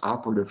know, this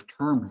operative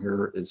term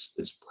here is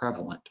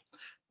prevalent,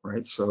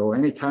 right? So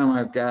anytime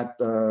I've got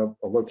a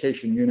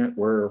location unit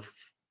where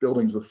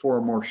buildings with 4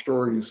 or more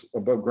stories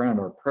above ground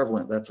are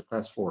prevalent, that's a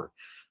class 4.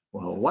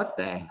 Well, what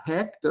the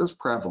heck does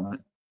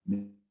prevalent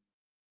mean?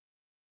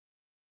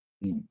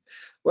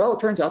 Well, it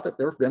turns out that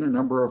there have been a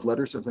number of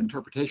letters of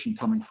interpretation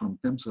coming from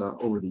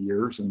PHMSA over the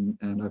years, and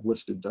I've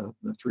listed the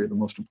 3 of the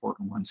most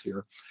important ones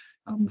here.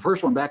 The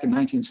first one back in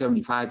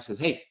 1975 says,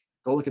 hey,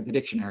 go look at the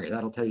dictionary.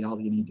 That'll tell you all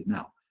you need to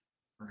know,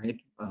 right?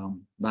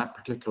 Not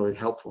particularly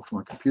helpful from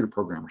a computer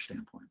programmer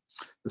standpoint.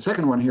 The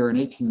second one here in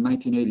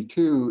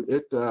 1982,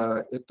 it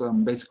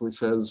basically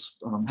says,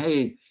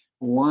 hey,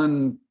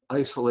 one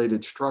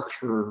isolated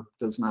structure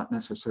does not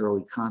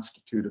necessarily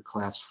constitute a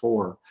class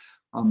 4.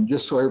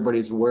 Just so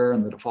everybody's aware,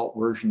 in the default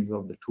versions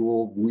of the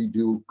tool, we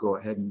do go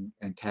ahead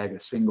and tag a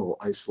single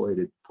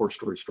isolated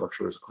 4-story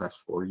structure as a class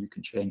 4. You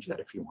can change that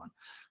if you want.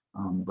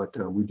 But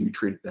we do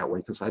treat it that way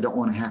because I don't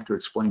want to have to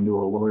explain to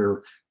a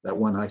lawyer that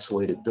one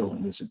isolated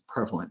building isn't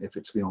prevalent if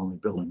it's the only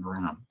building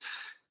around.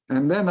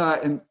 And then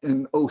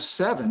in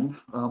 07,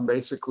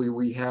 basically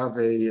we have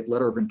a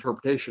letter of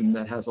interpretation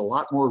that has a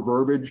lot more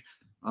verbiage,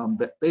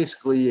 but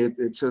basically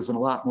it says in a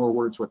lot more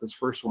words what this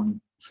first one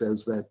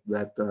says, that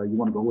you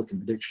want to go look in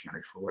the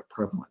dictionary for what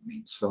prevalent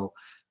means. So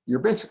you're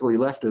basically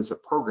left as a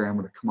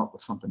programmer to come up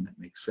with something that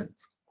makes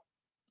sense.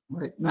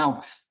 Right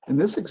now, in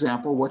this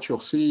example, what you'll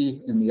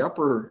see in the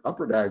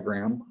upper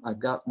diagram, I've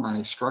got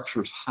my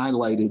structures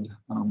highlighted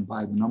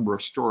by the number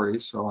of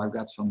stories. So I've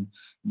got some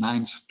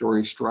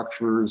 9-story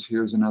structures.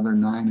 Here's another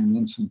 9, and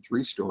then some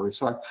 3 stories.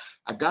 So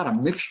I've got a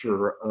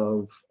mixture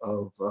of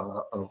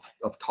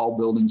tall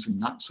buildings and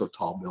not so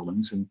tall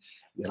buildings, and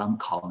yet I'm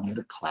calling it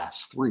a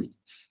class 3.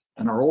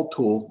 In our old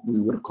tool, we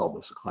would have called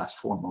this a class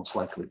 4 most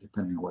likely,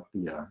 depending on what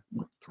the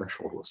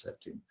threshold was set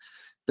to.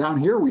 Down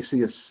here, we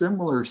see a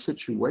similar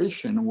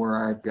situation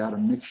where I've got a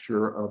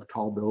mixture of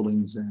tall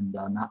buildings and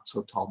not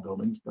so tall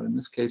buildings, but in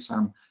this case,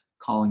 I'm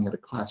calling it a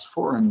class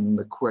 4. And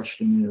the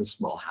question is,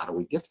 well, how do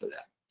we get to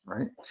that,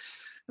 right?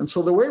 And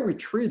so the way we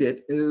treat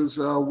it is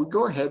we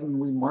go ahead and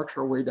we march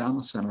our way down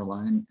the center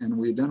line, and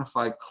we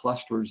identify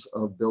clusters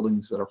of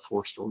buildings that are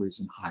 4 stories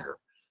and higher.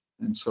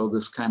 And so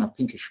this kind of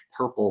pinkish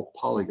purple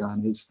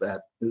polygon is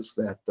that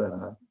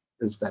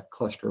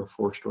cluster of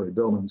 4-story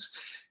buildings.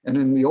 And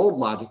in the old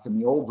logic, in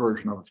the old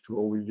version of the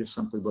tool, we just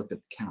simply looked at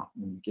the count,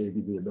 and we gave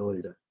you the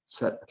ability to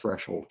set a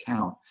threshold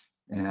count.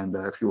 And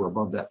if you were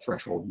above that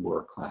threshold, you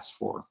were a class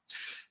 4.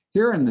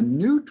 Here in the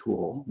new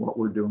tool, what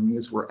we're doing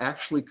is we're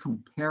actually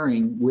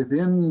comparing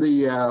within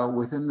the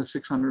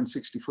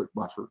 660-foot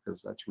buffer,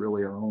 because that's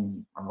really our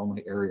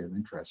only area of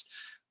interest,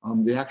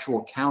 the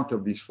actual count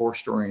of these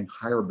 4-story and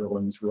higher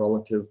buildings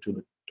relative to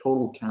the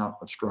total count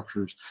of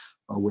structures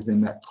within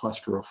that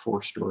cluster of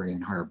 4-story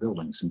and higher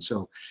buildings. And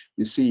so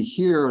you see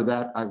here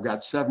that I've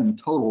got 7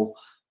 total,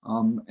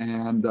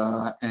 and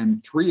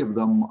 3 of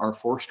them are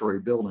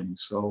 4-story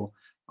buildings. So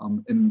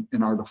in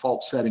our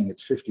default setting,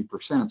 it's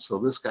 50%. So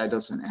this guy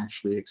doesn't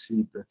actually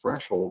exceed the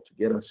threshold to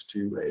get us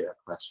to a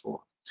class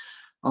 4.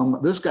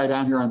 This guy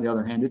down here, on the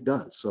other hand, it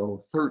does. So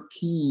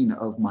 13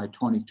 of my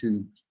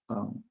 22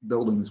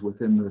 buildings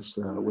within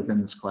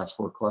this class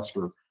 4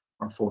 cluster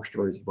are 4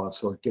 stories above,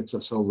 so it gets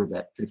us over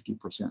that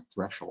 50%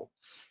 threshold.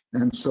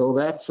 And so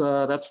that's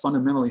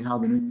fundamentally how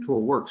the new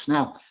tool works.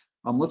 Now,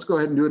 let's go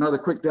ahead and do another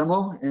quick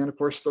demo. And of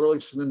course,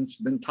 Thorley's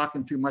been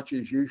talking too much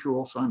as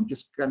usual, so I'm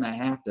just gonna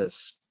have to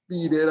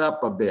speed it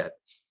up a bit.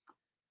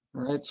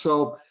 All right,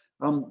 so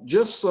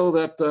just so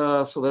that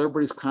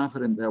everybody's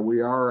confident that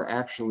we are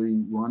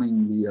actually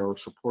running or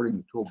supporting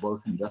the tool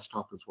both in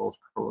desktop as well as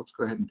Pro, let's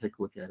go ahead and take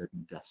a look at it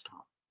in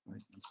desktop.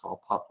 Right, and so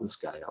I'll pop this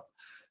guy up.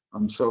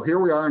 So here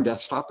we are in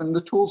desktop, and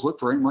the tools look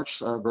very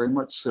much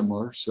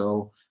similar.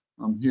 So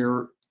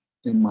here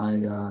in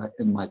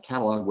my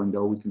catalog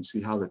window, we can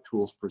see how the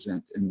tools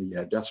present in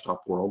the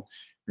desktop world.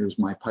 Here's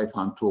my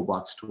Python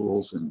toolbox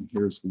tools, and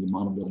here's the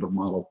model builder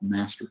model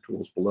master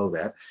tools below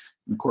that.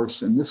 And of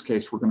course, in this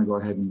case, we're going to go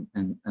ahead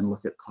and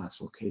look at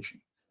class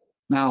location.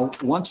 Now,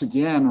 once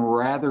again,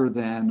 rather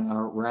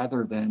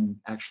than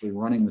actually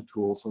running the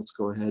tools, let's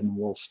go ahead and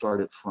we'll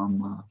start it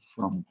from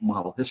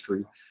model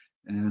history,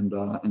 and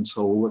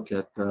so we'll look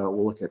at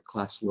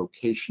class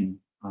location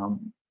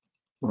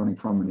running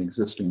from an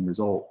existing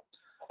result.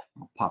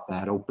 I'll pop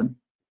that open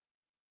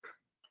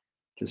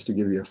just to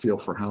give you a feel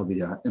for how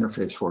the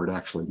interface for it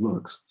actually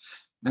looks.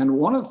 And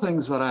one of the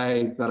things that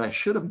I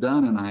should have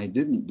done and I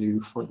didn't do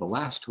for the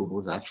last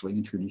tool is actually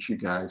introduce you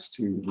guys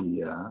to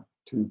the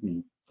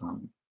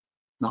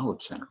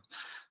Knowledge Center.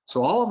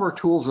 So all of our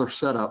tools are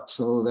set up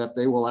so that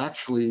they will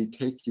actually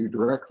take you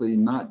directly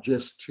not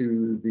just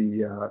to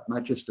the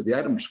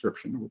item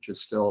description, which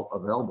is still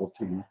available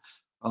to you,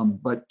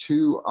 but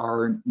to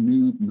our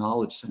new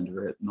Knowledge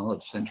Center at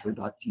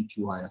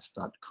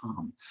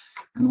knowledgecenter.g2is.com.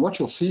 And what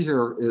you'll see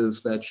here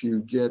is that you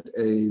get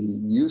a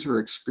user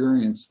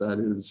experience that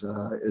is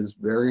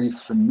very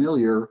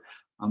familiar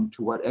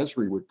to what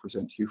Esri would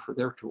present to you for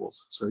their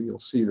tools. So you'll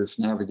see this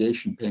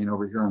navigation pane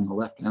over here on the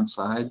left-hand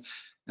side,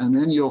 and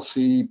then you'll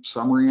see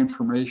summary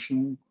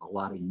information, a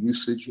lot of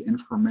usage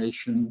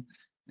information,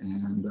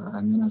 and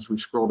then as we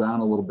scroll down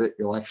a little bit,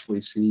 you'll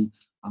actually see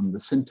the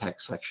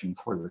syntax section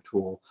for the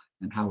tool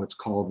and how it's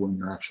called when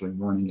you're actually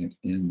running it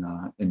in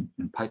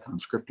Python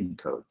scripting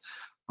code.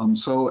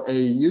 So a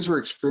user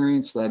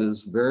experience that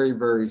is very,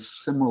 very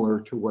similar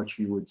to what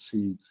you would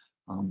see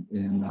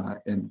in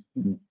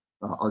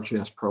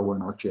ArcGIS Pro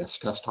and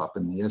ArcGIS Desktop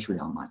in the Esri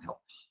Online Help.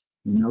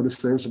 You notice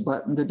there's a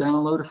button to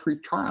download a free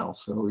trial,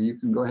 so you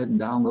can go ahead and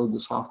download the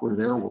software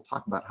there. We'll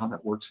talk about how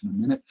that works in a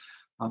minute.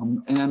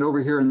 And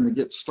over here in the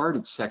Get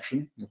Started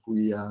section, if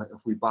we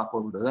bop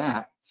over to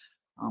that,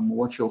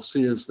 what you'll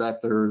see is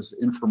that there's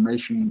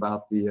information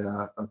about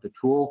the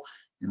tool.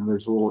 You know,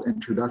 there's a little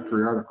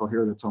introductory article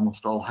here that's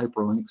almost all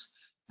hyperlinks.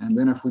 And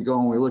then if we go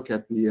and we look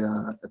at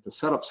the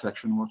setup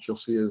section, what you'll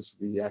see is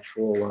the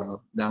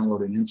actual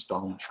download and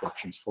install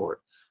instructions for it,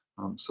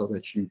 so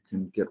that you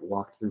can get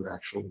walked through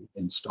actually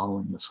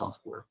installing the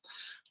software.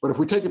 But if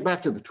we take it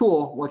back to the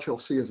tool, what you'll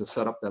see is a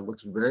setup that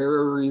looks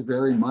very,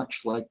 very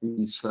much like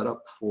the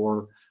setup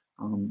for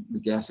the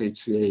Gas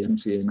HCA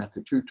MCA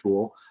Method 2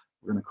 tool.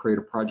 We're going to create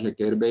a project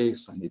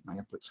database. I need my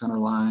input center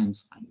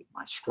lines. I need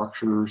my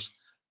structures,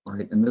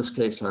 right? In this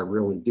case, I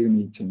really do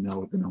need to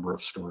know the number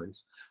of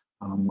stories.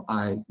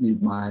 I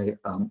need my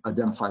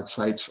identified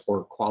sites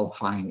or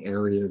qualifying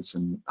areas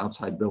and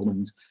outside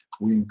buildings.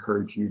 We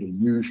encourage you to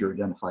use your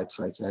identified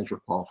sites as your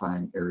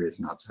qualifying areas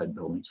and outside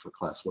buildings for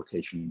class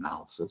location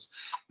analysis.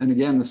 And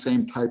again, the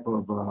same type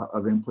of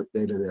input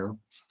data there.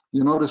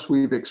 You'll notice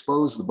we've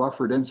exposed the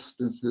buffered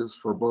instances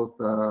for both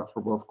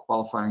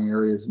qualifying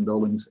areas and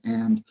buildings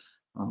and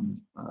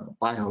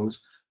bios.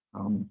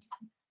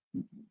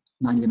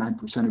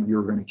 99% of you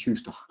are going to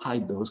choose to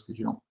hide those because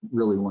you don't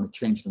really want to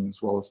change them,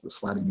 as well as the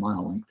sliding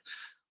mile length.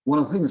 One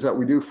of the things that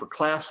we do for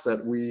class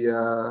that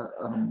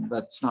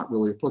that's not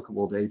really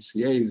applicable to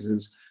HCAs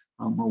is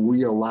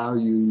we allow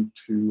you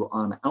to,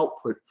 on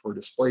output for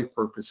display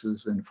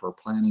purposes and for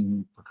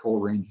planning patrol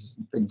ranges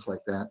and things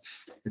like that,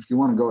 if you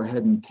want to go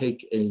ahead and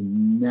take a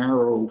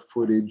narrow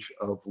footage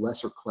of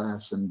lesser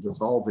class and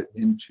dissolve it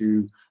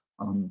into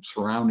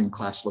surrounding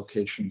class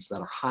locations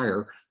that are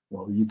higher,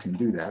 well, you can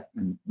do that.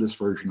 And this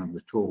version of the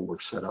tool we're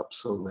set up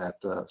so that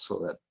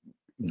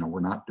you know,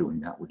 we're not doing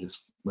that. We're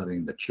just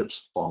letting the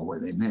chips fall where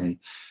they may.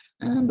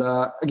 And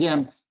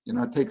again, you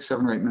know, it takes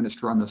 7 or 8 minutes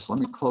to run this. Let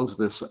me close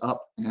this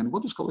up and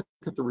we'll just go look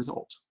at the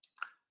results.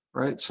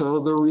 Right. So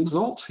the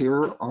results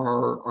here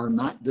are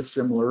not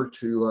dissimilar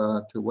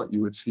to what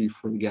you would see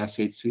for the Gas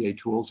HCA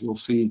tools. You'll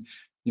see,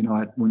 you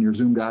know, when you're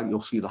zoomed out,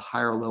 you'll see the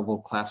higher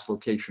level class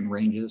location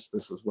ranges.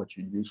 This is what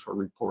you use for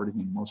reporting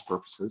in most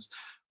purposes.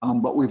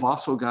 But we've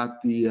also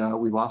got the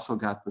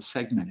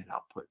segmented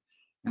output,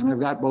 and I've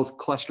got both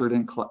clustered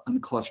and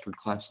unclustered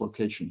class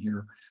location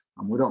here.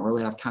 We don't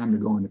really have time to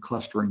go into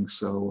clustering,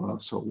 so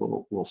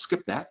we'll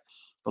skip that.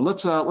 But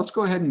let's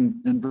go ahead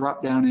and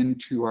drop down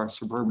into our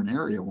suburban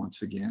area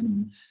once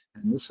again,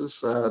 and this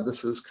is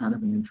kind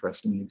of an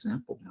interesting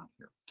example down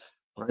here.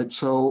 All right,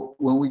 so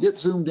when we get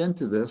zoomed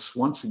into this,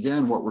 once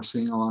again, what we're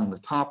seeing along the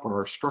top are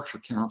our structure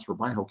counts or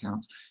BIHO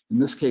counts. In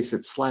this case,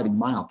 it's sliding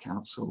mile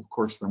counts, so of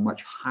course they're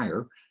much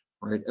higher,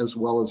 right, as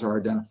well as our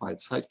identified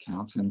site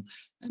counts. And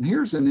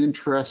here's an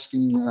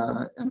interesting,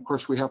 and of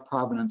course we have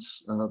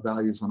provenance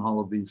values on all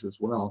of these as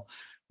well.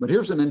 But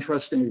here's an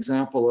interesting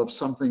example of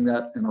something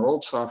that in our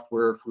old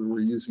software, if we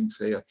were using,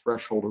 say, a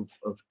threshold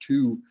of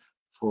 2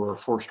 for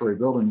 4-story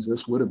buildings,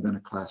 this would have been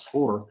a class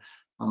 4.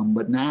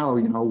 But now,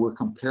 you know, we're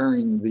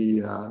comparing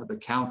the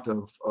count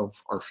of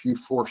our few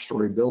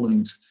 4-story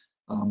buildings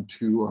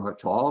to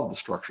all of the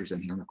structures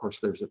in here. And of course,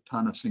 there's a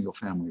ton of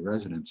single-family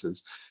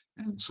residences,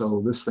 and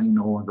so this thing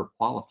no longer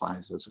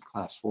qualifies as a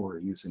class 4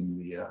 using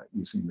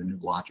the new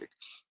logic.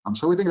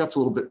 So we think that's a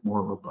little bit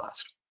more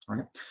robust,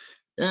 right?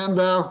 And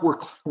we're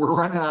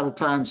running out of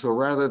time, so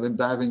rather than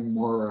diving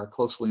more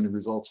closely into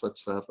results,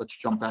 let's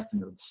jump back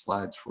into the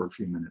slides for a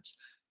few minutes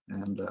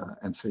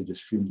and say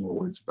just a few more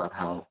words about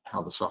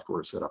how the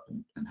software is set up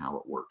and how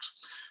it works.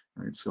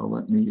 All right, so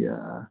let me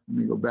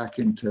go back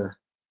into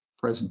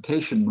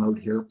presentation mode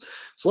here.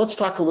 So let's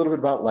talk a little bit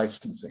about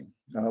licensing.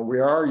 We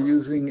are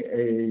using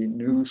a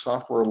new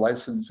software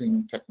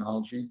licensing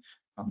technology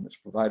that's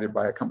provided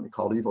by a company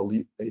called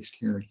Evoleap based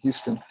here in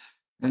Houston.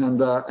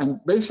 And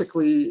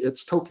basically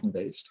it's token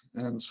based.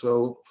 And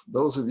so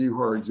those of you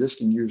who are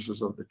existing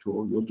users of the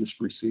tool, you'll just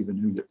receive a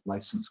new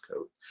license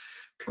code,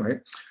 right?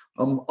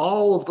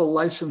 All of the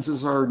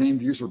licenses are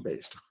named user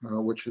based,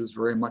 which is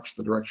very much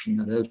the direction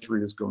that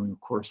Esri is going, of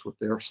course, with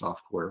their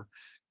software.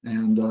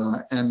 And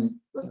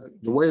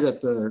the way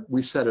that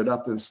we set it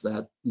up is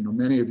that, you know,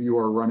 many of you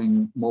are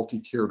running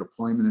multi-tier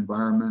deployment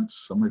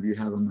environments. Some of you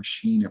have a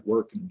machine at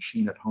work and a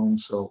machine at home.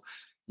 So,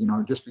 you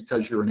know, just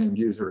because you're a named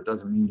user, it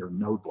doesn't mean you're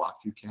node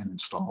locked. You can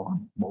install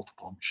on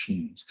multiple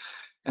machines.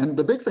 And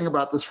the big thing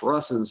about this for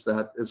us is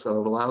that it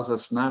allows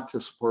us not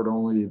to support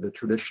only the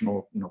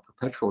traditional, you know,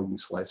 perpetual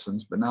use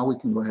license, but now we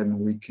can go ahead and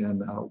we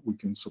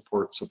can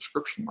support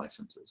subscription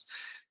licenses.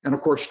 And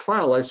of course,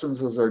 trial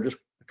licenses are just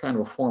kind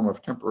of a form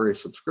of temporary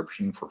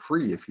subscription for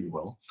free, if you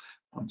will.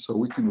 So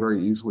we can very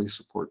easily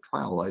support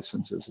trial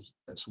licenses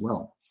as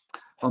well.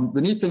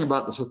 The neat thing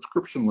about the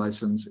subscription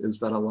license is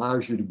that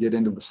allows you to get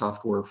into the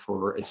software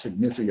for a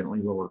significantly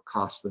lower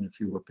cost than if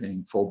you were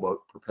paying full boat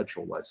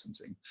perpetual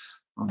licensing.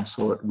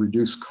 So it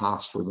reduced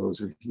costs for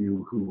those of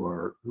you who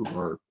are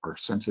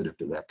sensitive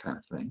to that kind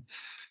of thing.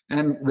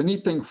 And the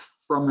neat thing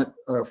from it,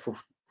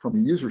 from a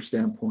user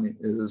standpoint,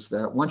 is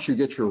that once you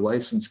get your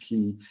license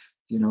key,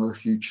 you know,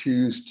 if you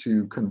choose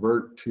to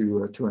convert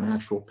to an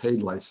actual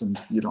paid license,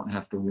 you don't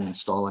have to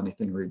reinstall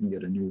anything, or you can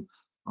get a new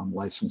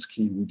license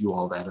key. We do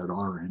all that at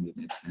our end,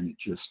 and it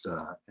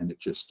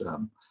just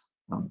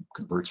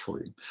converts for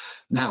you.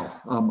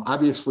 Now,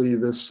 obviously,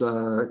 this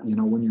you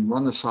know, when you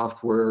run the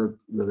software,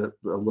 the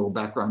little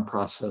background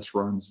process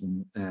runs,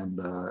 and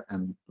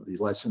the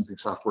licensing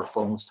software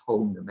phones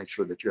home to make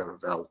sure that you have a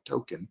valid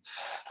token.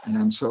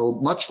 And so,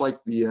 much like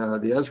the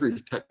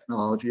Esri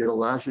technology, it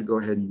allows you to go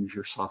ahead and use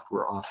your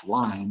software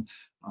offline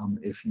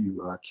if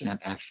you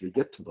can't actually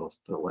get to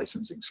the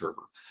licensing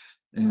server.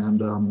 And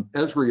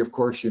Esri, of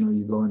course, you know,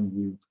 you go and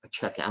you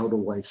check out a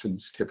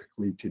license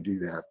typically to do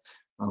that.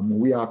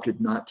 We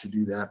opted not to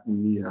do that.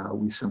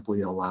 We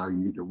simply allow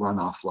you to run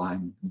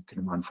offline. You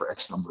can run for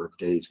X number of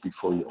days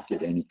before you'll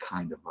get any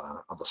kind of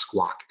a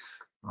squawk.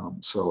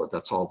 So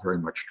that's all very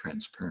much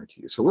transparent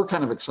to you. So we're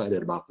kind of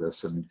excited about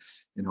this, and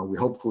you know,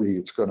 hopefully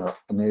it's going to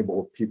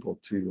enable people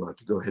to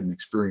go ahead and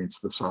experience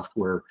the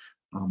software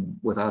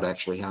without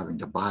actually having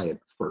to buy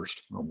it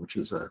first, which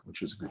is a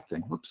good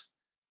thing. Whoops,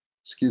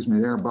 excuse me,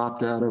 there,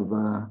 bopped out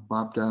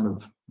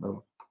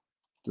of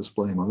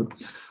display mode.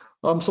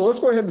 So let's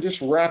go ahead and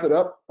just wrap it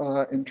up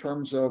in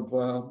terms of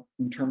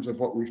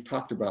what we've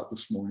talked about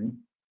this morning.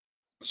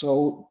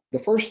 So the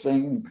first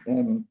thing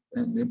and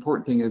the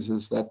important thing is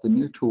that the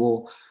new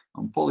tool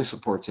fully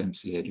supports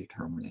MCA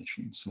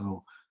determination.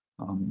 So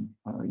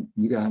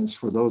you guys,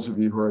 for those of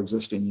you who are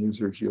existing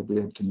users, you'll be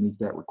able to meet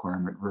that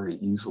requirement very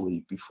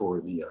easily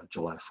before the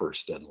July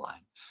 1st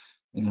deadline.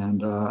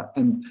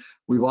 And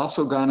we've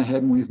also gone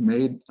ahead and we've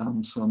made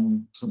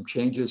some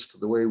changes to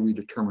the way we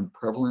determine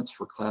prevalence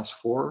for class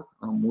 4.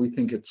 We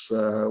think it's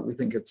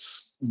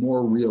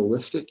more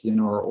realistic. You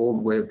know, our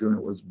old way of doing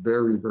it was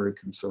very, very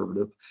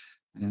conservative,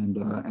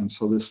 and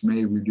so this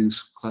may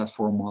reduce class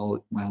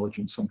 4 mileage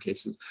in some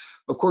cases.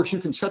 Of course, you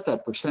can set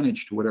that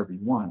percentage to whatever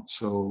you want.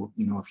 So,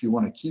 you know, if you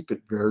want to keep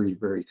it very,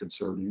 very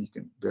conservative, you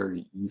can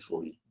very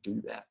easily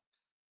do that.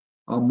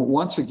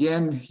 Once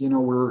again, you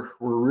know, we're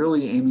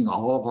really aiming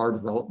all of our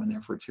development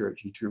efforts here at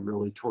G2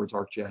 really towards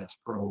ArcGIS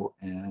Pro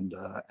and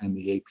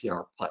the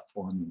APR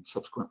platform, and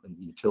subsequently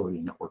the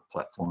utility network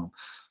platform.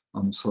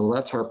 So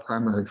that's our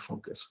primary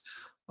focus.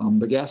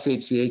 The Gas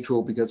HCA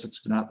tool, because it's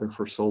been out there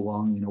for so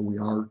long, you know, we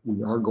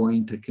are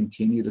going to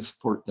continue to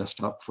support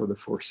desktop for the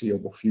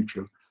foreseeable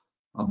future.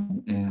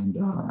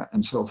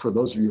 And so for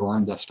those of you who are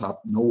on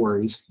desktop, no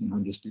worries. You know,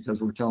 just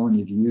because we're telling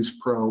you to use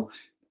Pro,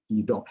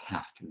 you don't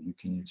have to. You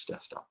can use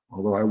desktop.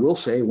 Although I will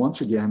say,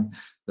 once again,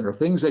 there are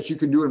things that you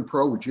can do in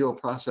Pro with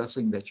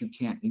geoprocessing that you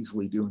can't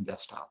easily do in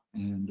desktop.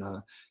 And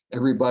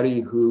everybody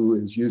who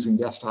is using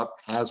desktop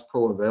has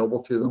Pro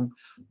available to them.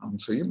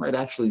 So you might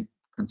actually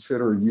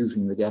consider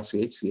using the Gas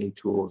HCA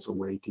tool as a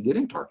way to get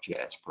into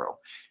ArcGIS Pro,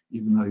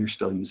 even though you're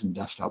still using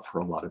desktop for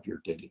a lot of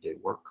your day-to-day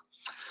work.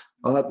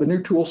 The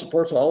new tool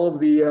supports all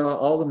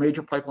the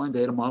major pipeline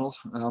data models,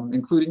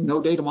 including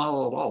no data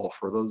model at all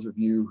for those of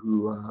you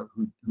who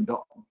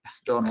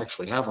don't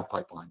actually have a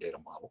pipeline data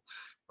model.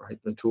 Right,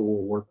 the tool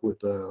will work with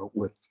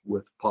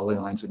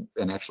polylines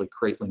and actually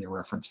create linear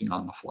referencing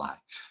on the fly.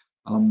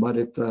 But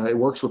it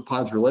works with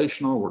pods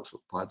relational, works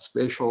with pod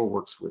spatial,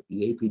 works with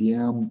the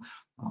APDM,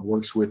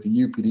 works with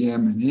the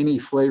UPDM, and any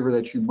flavor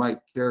that you might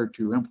care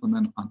to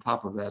implement on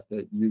top of that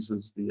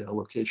uses the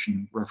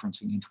location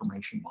referencing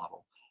information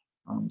model.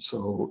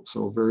 So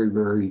very,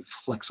 very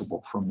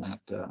flexible from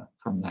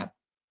that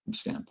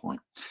standpoint.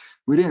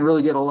 We didn't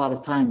really get a lot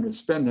of time to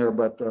spend there,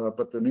 but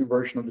the new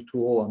version of the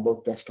tool on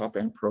both desktop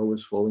and Pro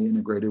is fully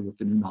integrated with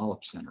the new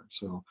Knowledge Center.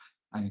 So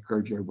I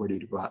encourage everybody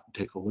to go out and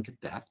take a look at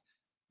that.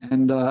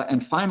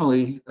 And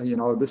finally,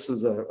 this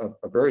is a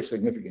very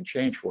significant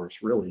change for us,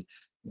 really.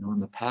 In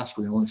the past,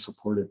 we only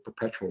supported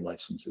perpetual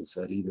licenses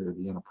at either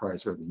the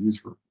enterprise or the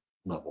user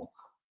level.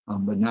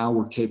 But now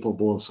we're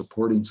capable of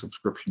supporting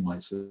subscription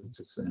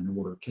licenses, and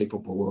we're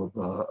capable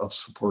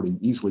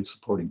of easily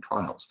supporting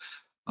trials.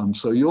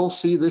 So you'll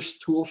see this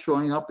tool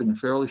showing up in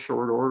fairly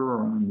short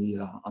order on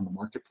the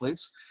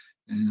marketplace,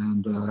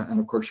 and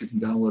of course you can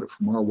download it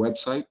from our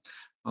website.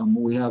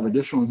 We have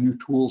additional new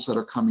tools that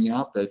are coming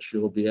out that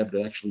you'll be able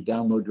to actually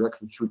download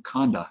directly through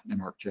Conda in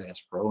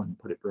ArcGIS Pro and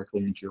put it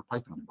directly into your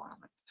Python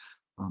environment.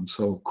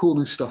 So cool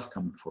new stuff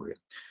coming for you.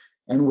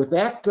 And with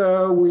that,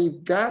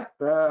 we've got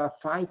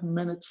 5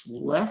 minutes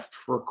left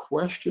for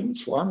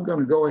questions. So I'm going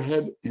to go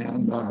ahead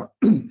and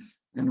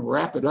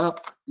wrap it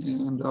up,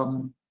 and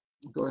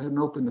go ahead and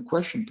open the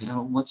question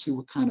panel. Let's see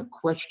what kind of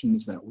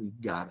questions that we've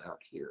got out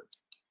here.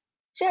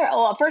 Sure.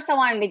 Well, first I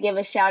wanted to give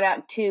a shout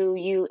out to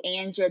you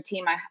and your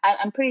team.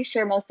 I'm pretty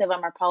sure most of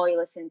them are probably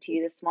listening to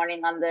you this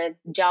morning on the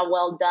job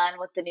well done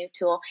with the new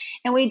tool.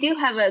 And we do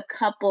have a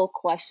couple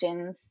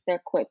questions.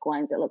 They're quick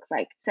ones, it looks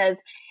like. It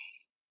says,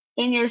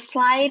 in your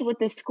slide with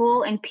the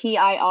school and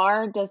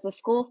PIR, does the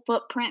school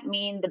footprint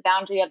mean the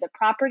boundary of the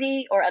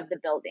property or of the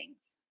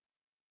buildings?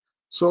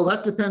 So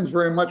that depends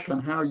very much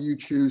on how you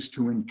choose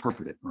to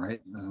interpret it, right?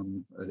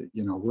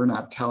 We're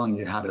not telling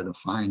you how to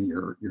define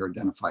your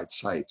identified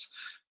sites.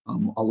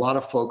 A lot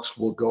of folks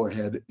will go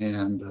ahead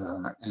and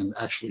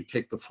actually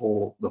take the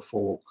full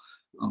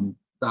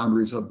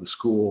boundaries of the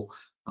school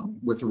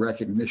with the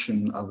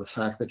recognition of the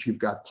fact that you've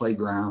got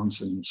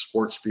playgrounds and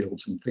sports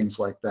fields and things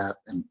like that,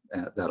 and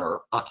that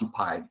are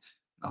occupied,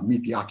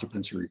 meet the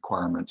occupancy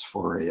requirements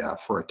for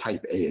a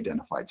type A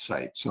identified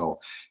site. So,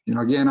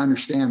 again,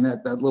 understand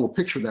that little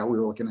picture that we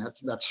were looking at,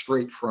 that's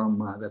straight from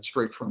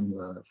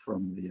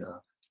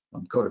the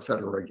Code of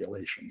Federal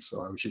Regulations.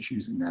 So I was just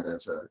using that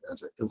as an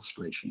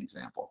illustration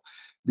example.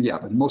 But yeah,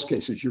 but in most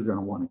cases, you're going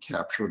to want to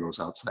capture those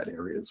outside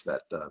areas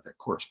that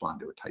correspond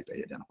to a type A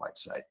identified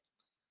site.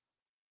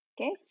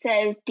 Okay, it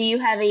says, do you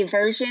have a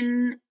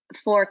version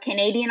for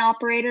Canadian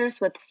operators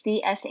with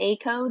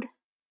CSA code?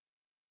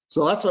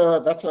 So that's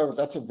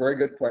a very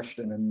good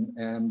question,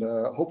 and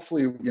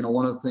hopefully,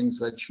 one of the things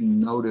that you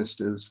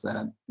noticed is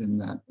that in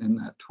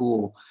that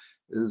tool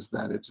is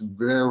that it's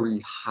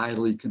very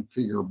highly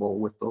configurable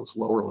with those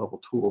lower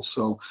level tools.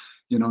 So,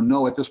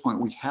 no, at this point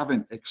we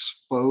haven't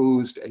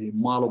exposed a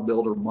model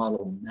builder,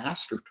 model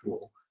master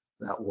tool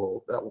that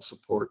will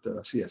support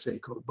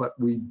CSA code, but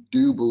we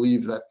do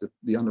believe that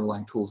the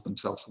underlying tools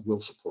themselves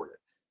will support it.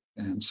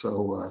 And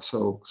so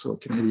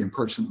Canadian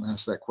person who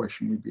asked that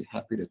question, we'd be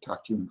happy to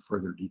talk to you in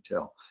further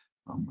detail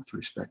with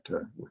respect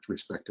to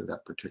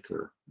that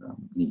particular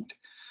need.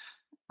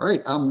 All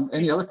right.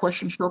 Any other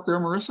questions show up there,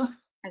 Marissa?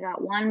 I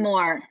got one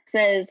more. It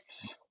says,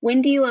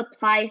 when do you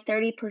apply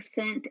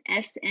 30%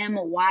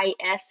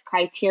 SMYS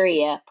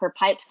criteria per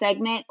pipe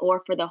segment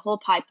or for the whole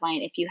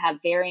pipeline if you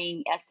have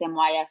varying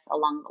SMYS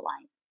along the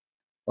line?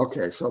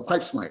 Okay, so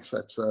pipe SMYS,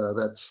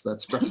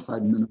 that's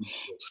specified minimum.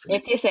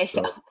 If you say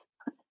so.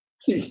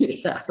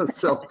 Yeah.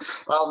 So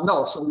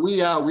no. So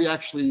we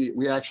actually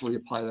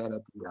apply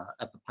that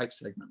at the pipe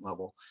segment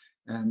level,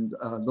 and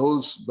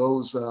those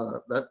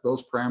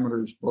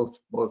parameters, both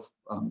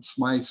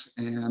SMYS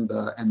and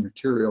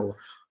material,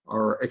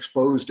 are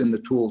exposed in the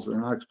tools. They're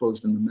not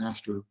exposed in the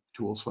master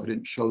tool, so I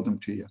didn't show them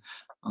to you.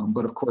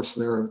 But of course,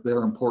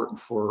 they're important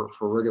for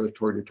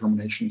regulatory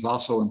determinations.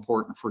 Also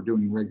important for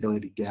doing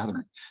regulated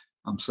gathering.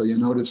 So you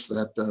notice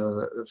that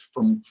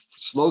for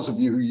those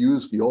of you who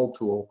use the old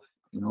tool,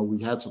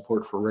 we had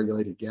support for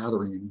regulated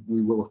gathering, and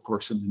we will, of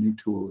course, in the new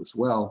tool as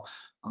well.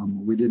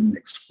 We didn't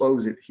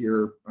expose it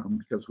here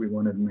because we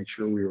wanted to make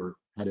sure we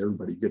had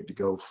everybody good to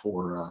go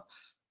for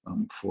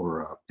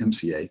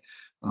MCA.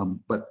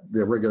 But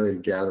the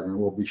regulated gathering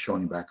will be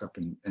showing back up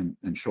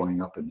and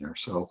showing up in there.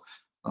 So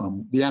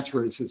the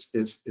answer is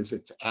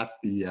it's at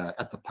the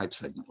pipe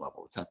segment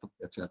level.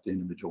 It's at the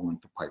individual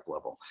length of pipe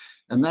level,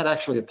 and that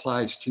actually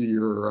applies to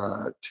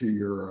your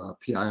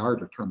PIR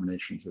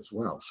determinations as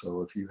well.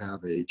 So if you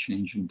have a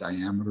change in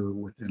diameter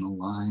within a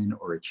line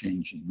or a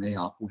change in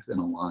MAOP within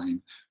a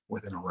line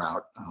within a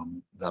route,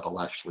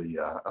 that'll actually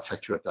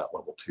affect you at that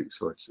level too.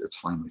 So it's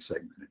finely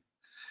segmented.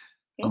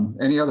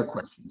 Any other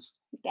questions?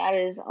 That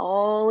is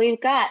all we've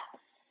got.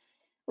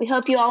 We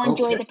hope you all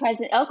enjoy the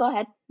present. Oh, go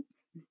ahead.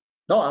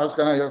 No, I was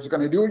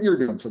gonna do what you're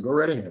doing, so go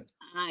right ahead.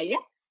 Yeah.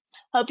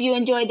 Hope you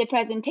enjoyed the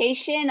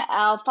presentation.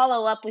 I'll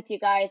follow up with you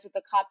guys with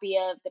a copy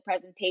of the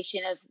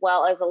presentation as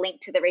well as a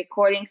link to the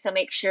recording. So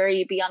make sure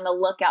you be on the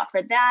lookout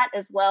for that,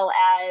 as well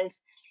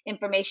as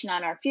information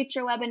on our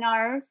future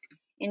webinars.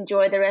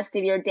 Enjoy the rest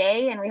of your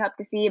day, and we hope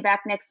to see you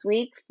back next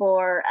week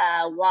for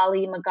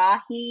Wally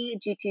Magahi,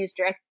 G2's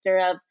Director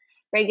of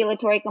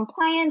Regulatory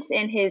Compliance,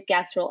 and his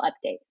gas rule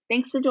update.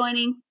 Thanks for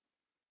joining.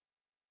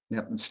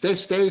 Yep, and stay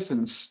safe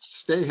and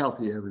stay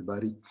healthy,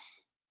 everybody.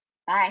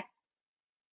 Bye.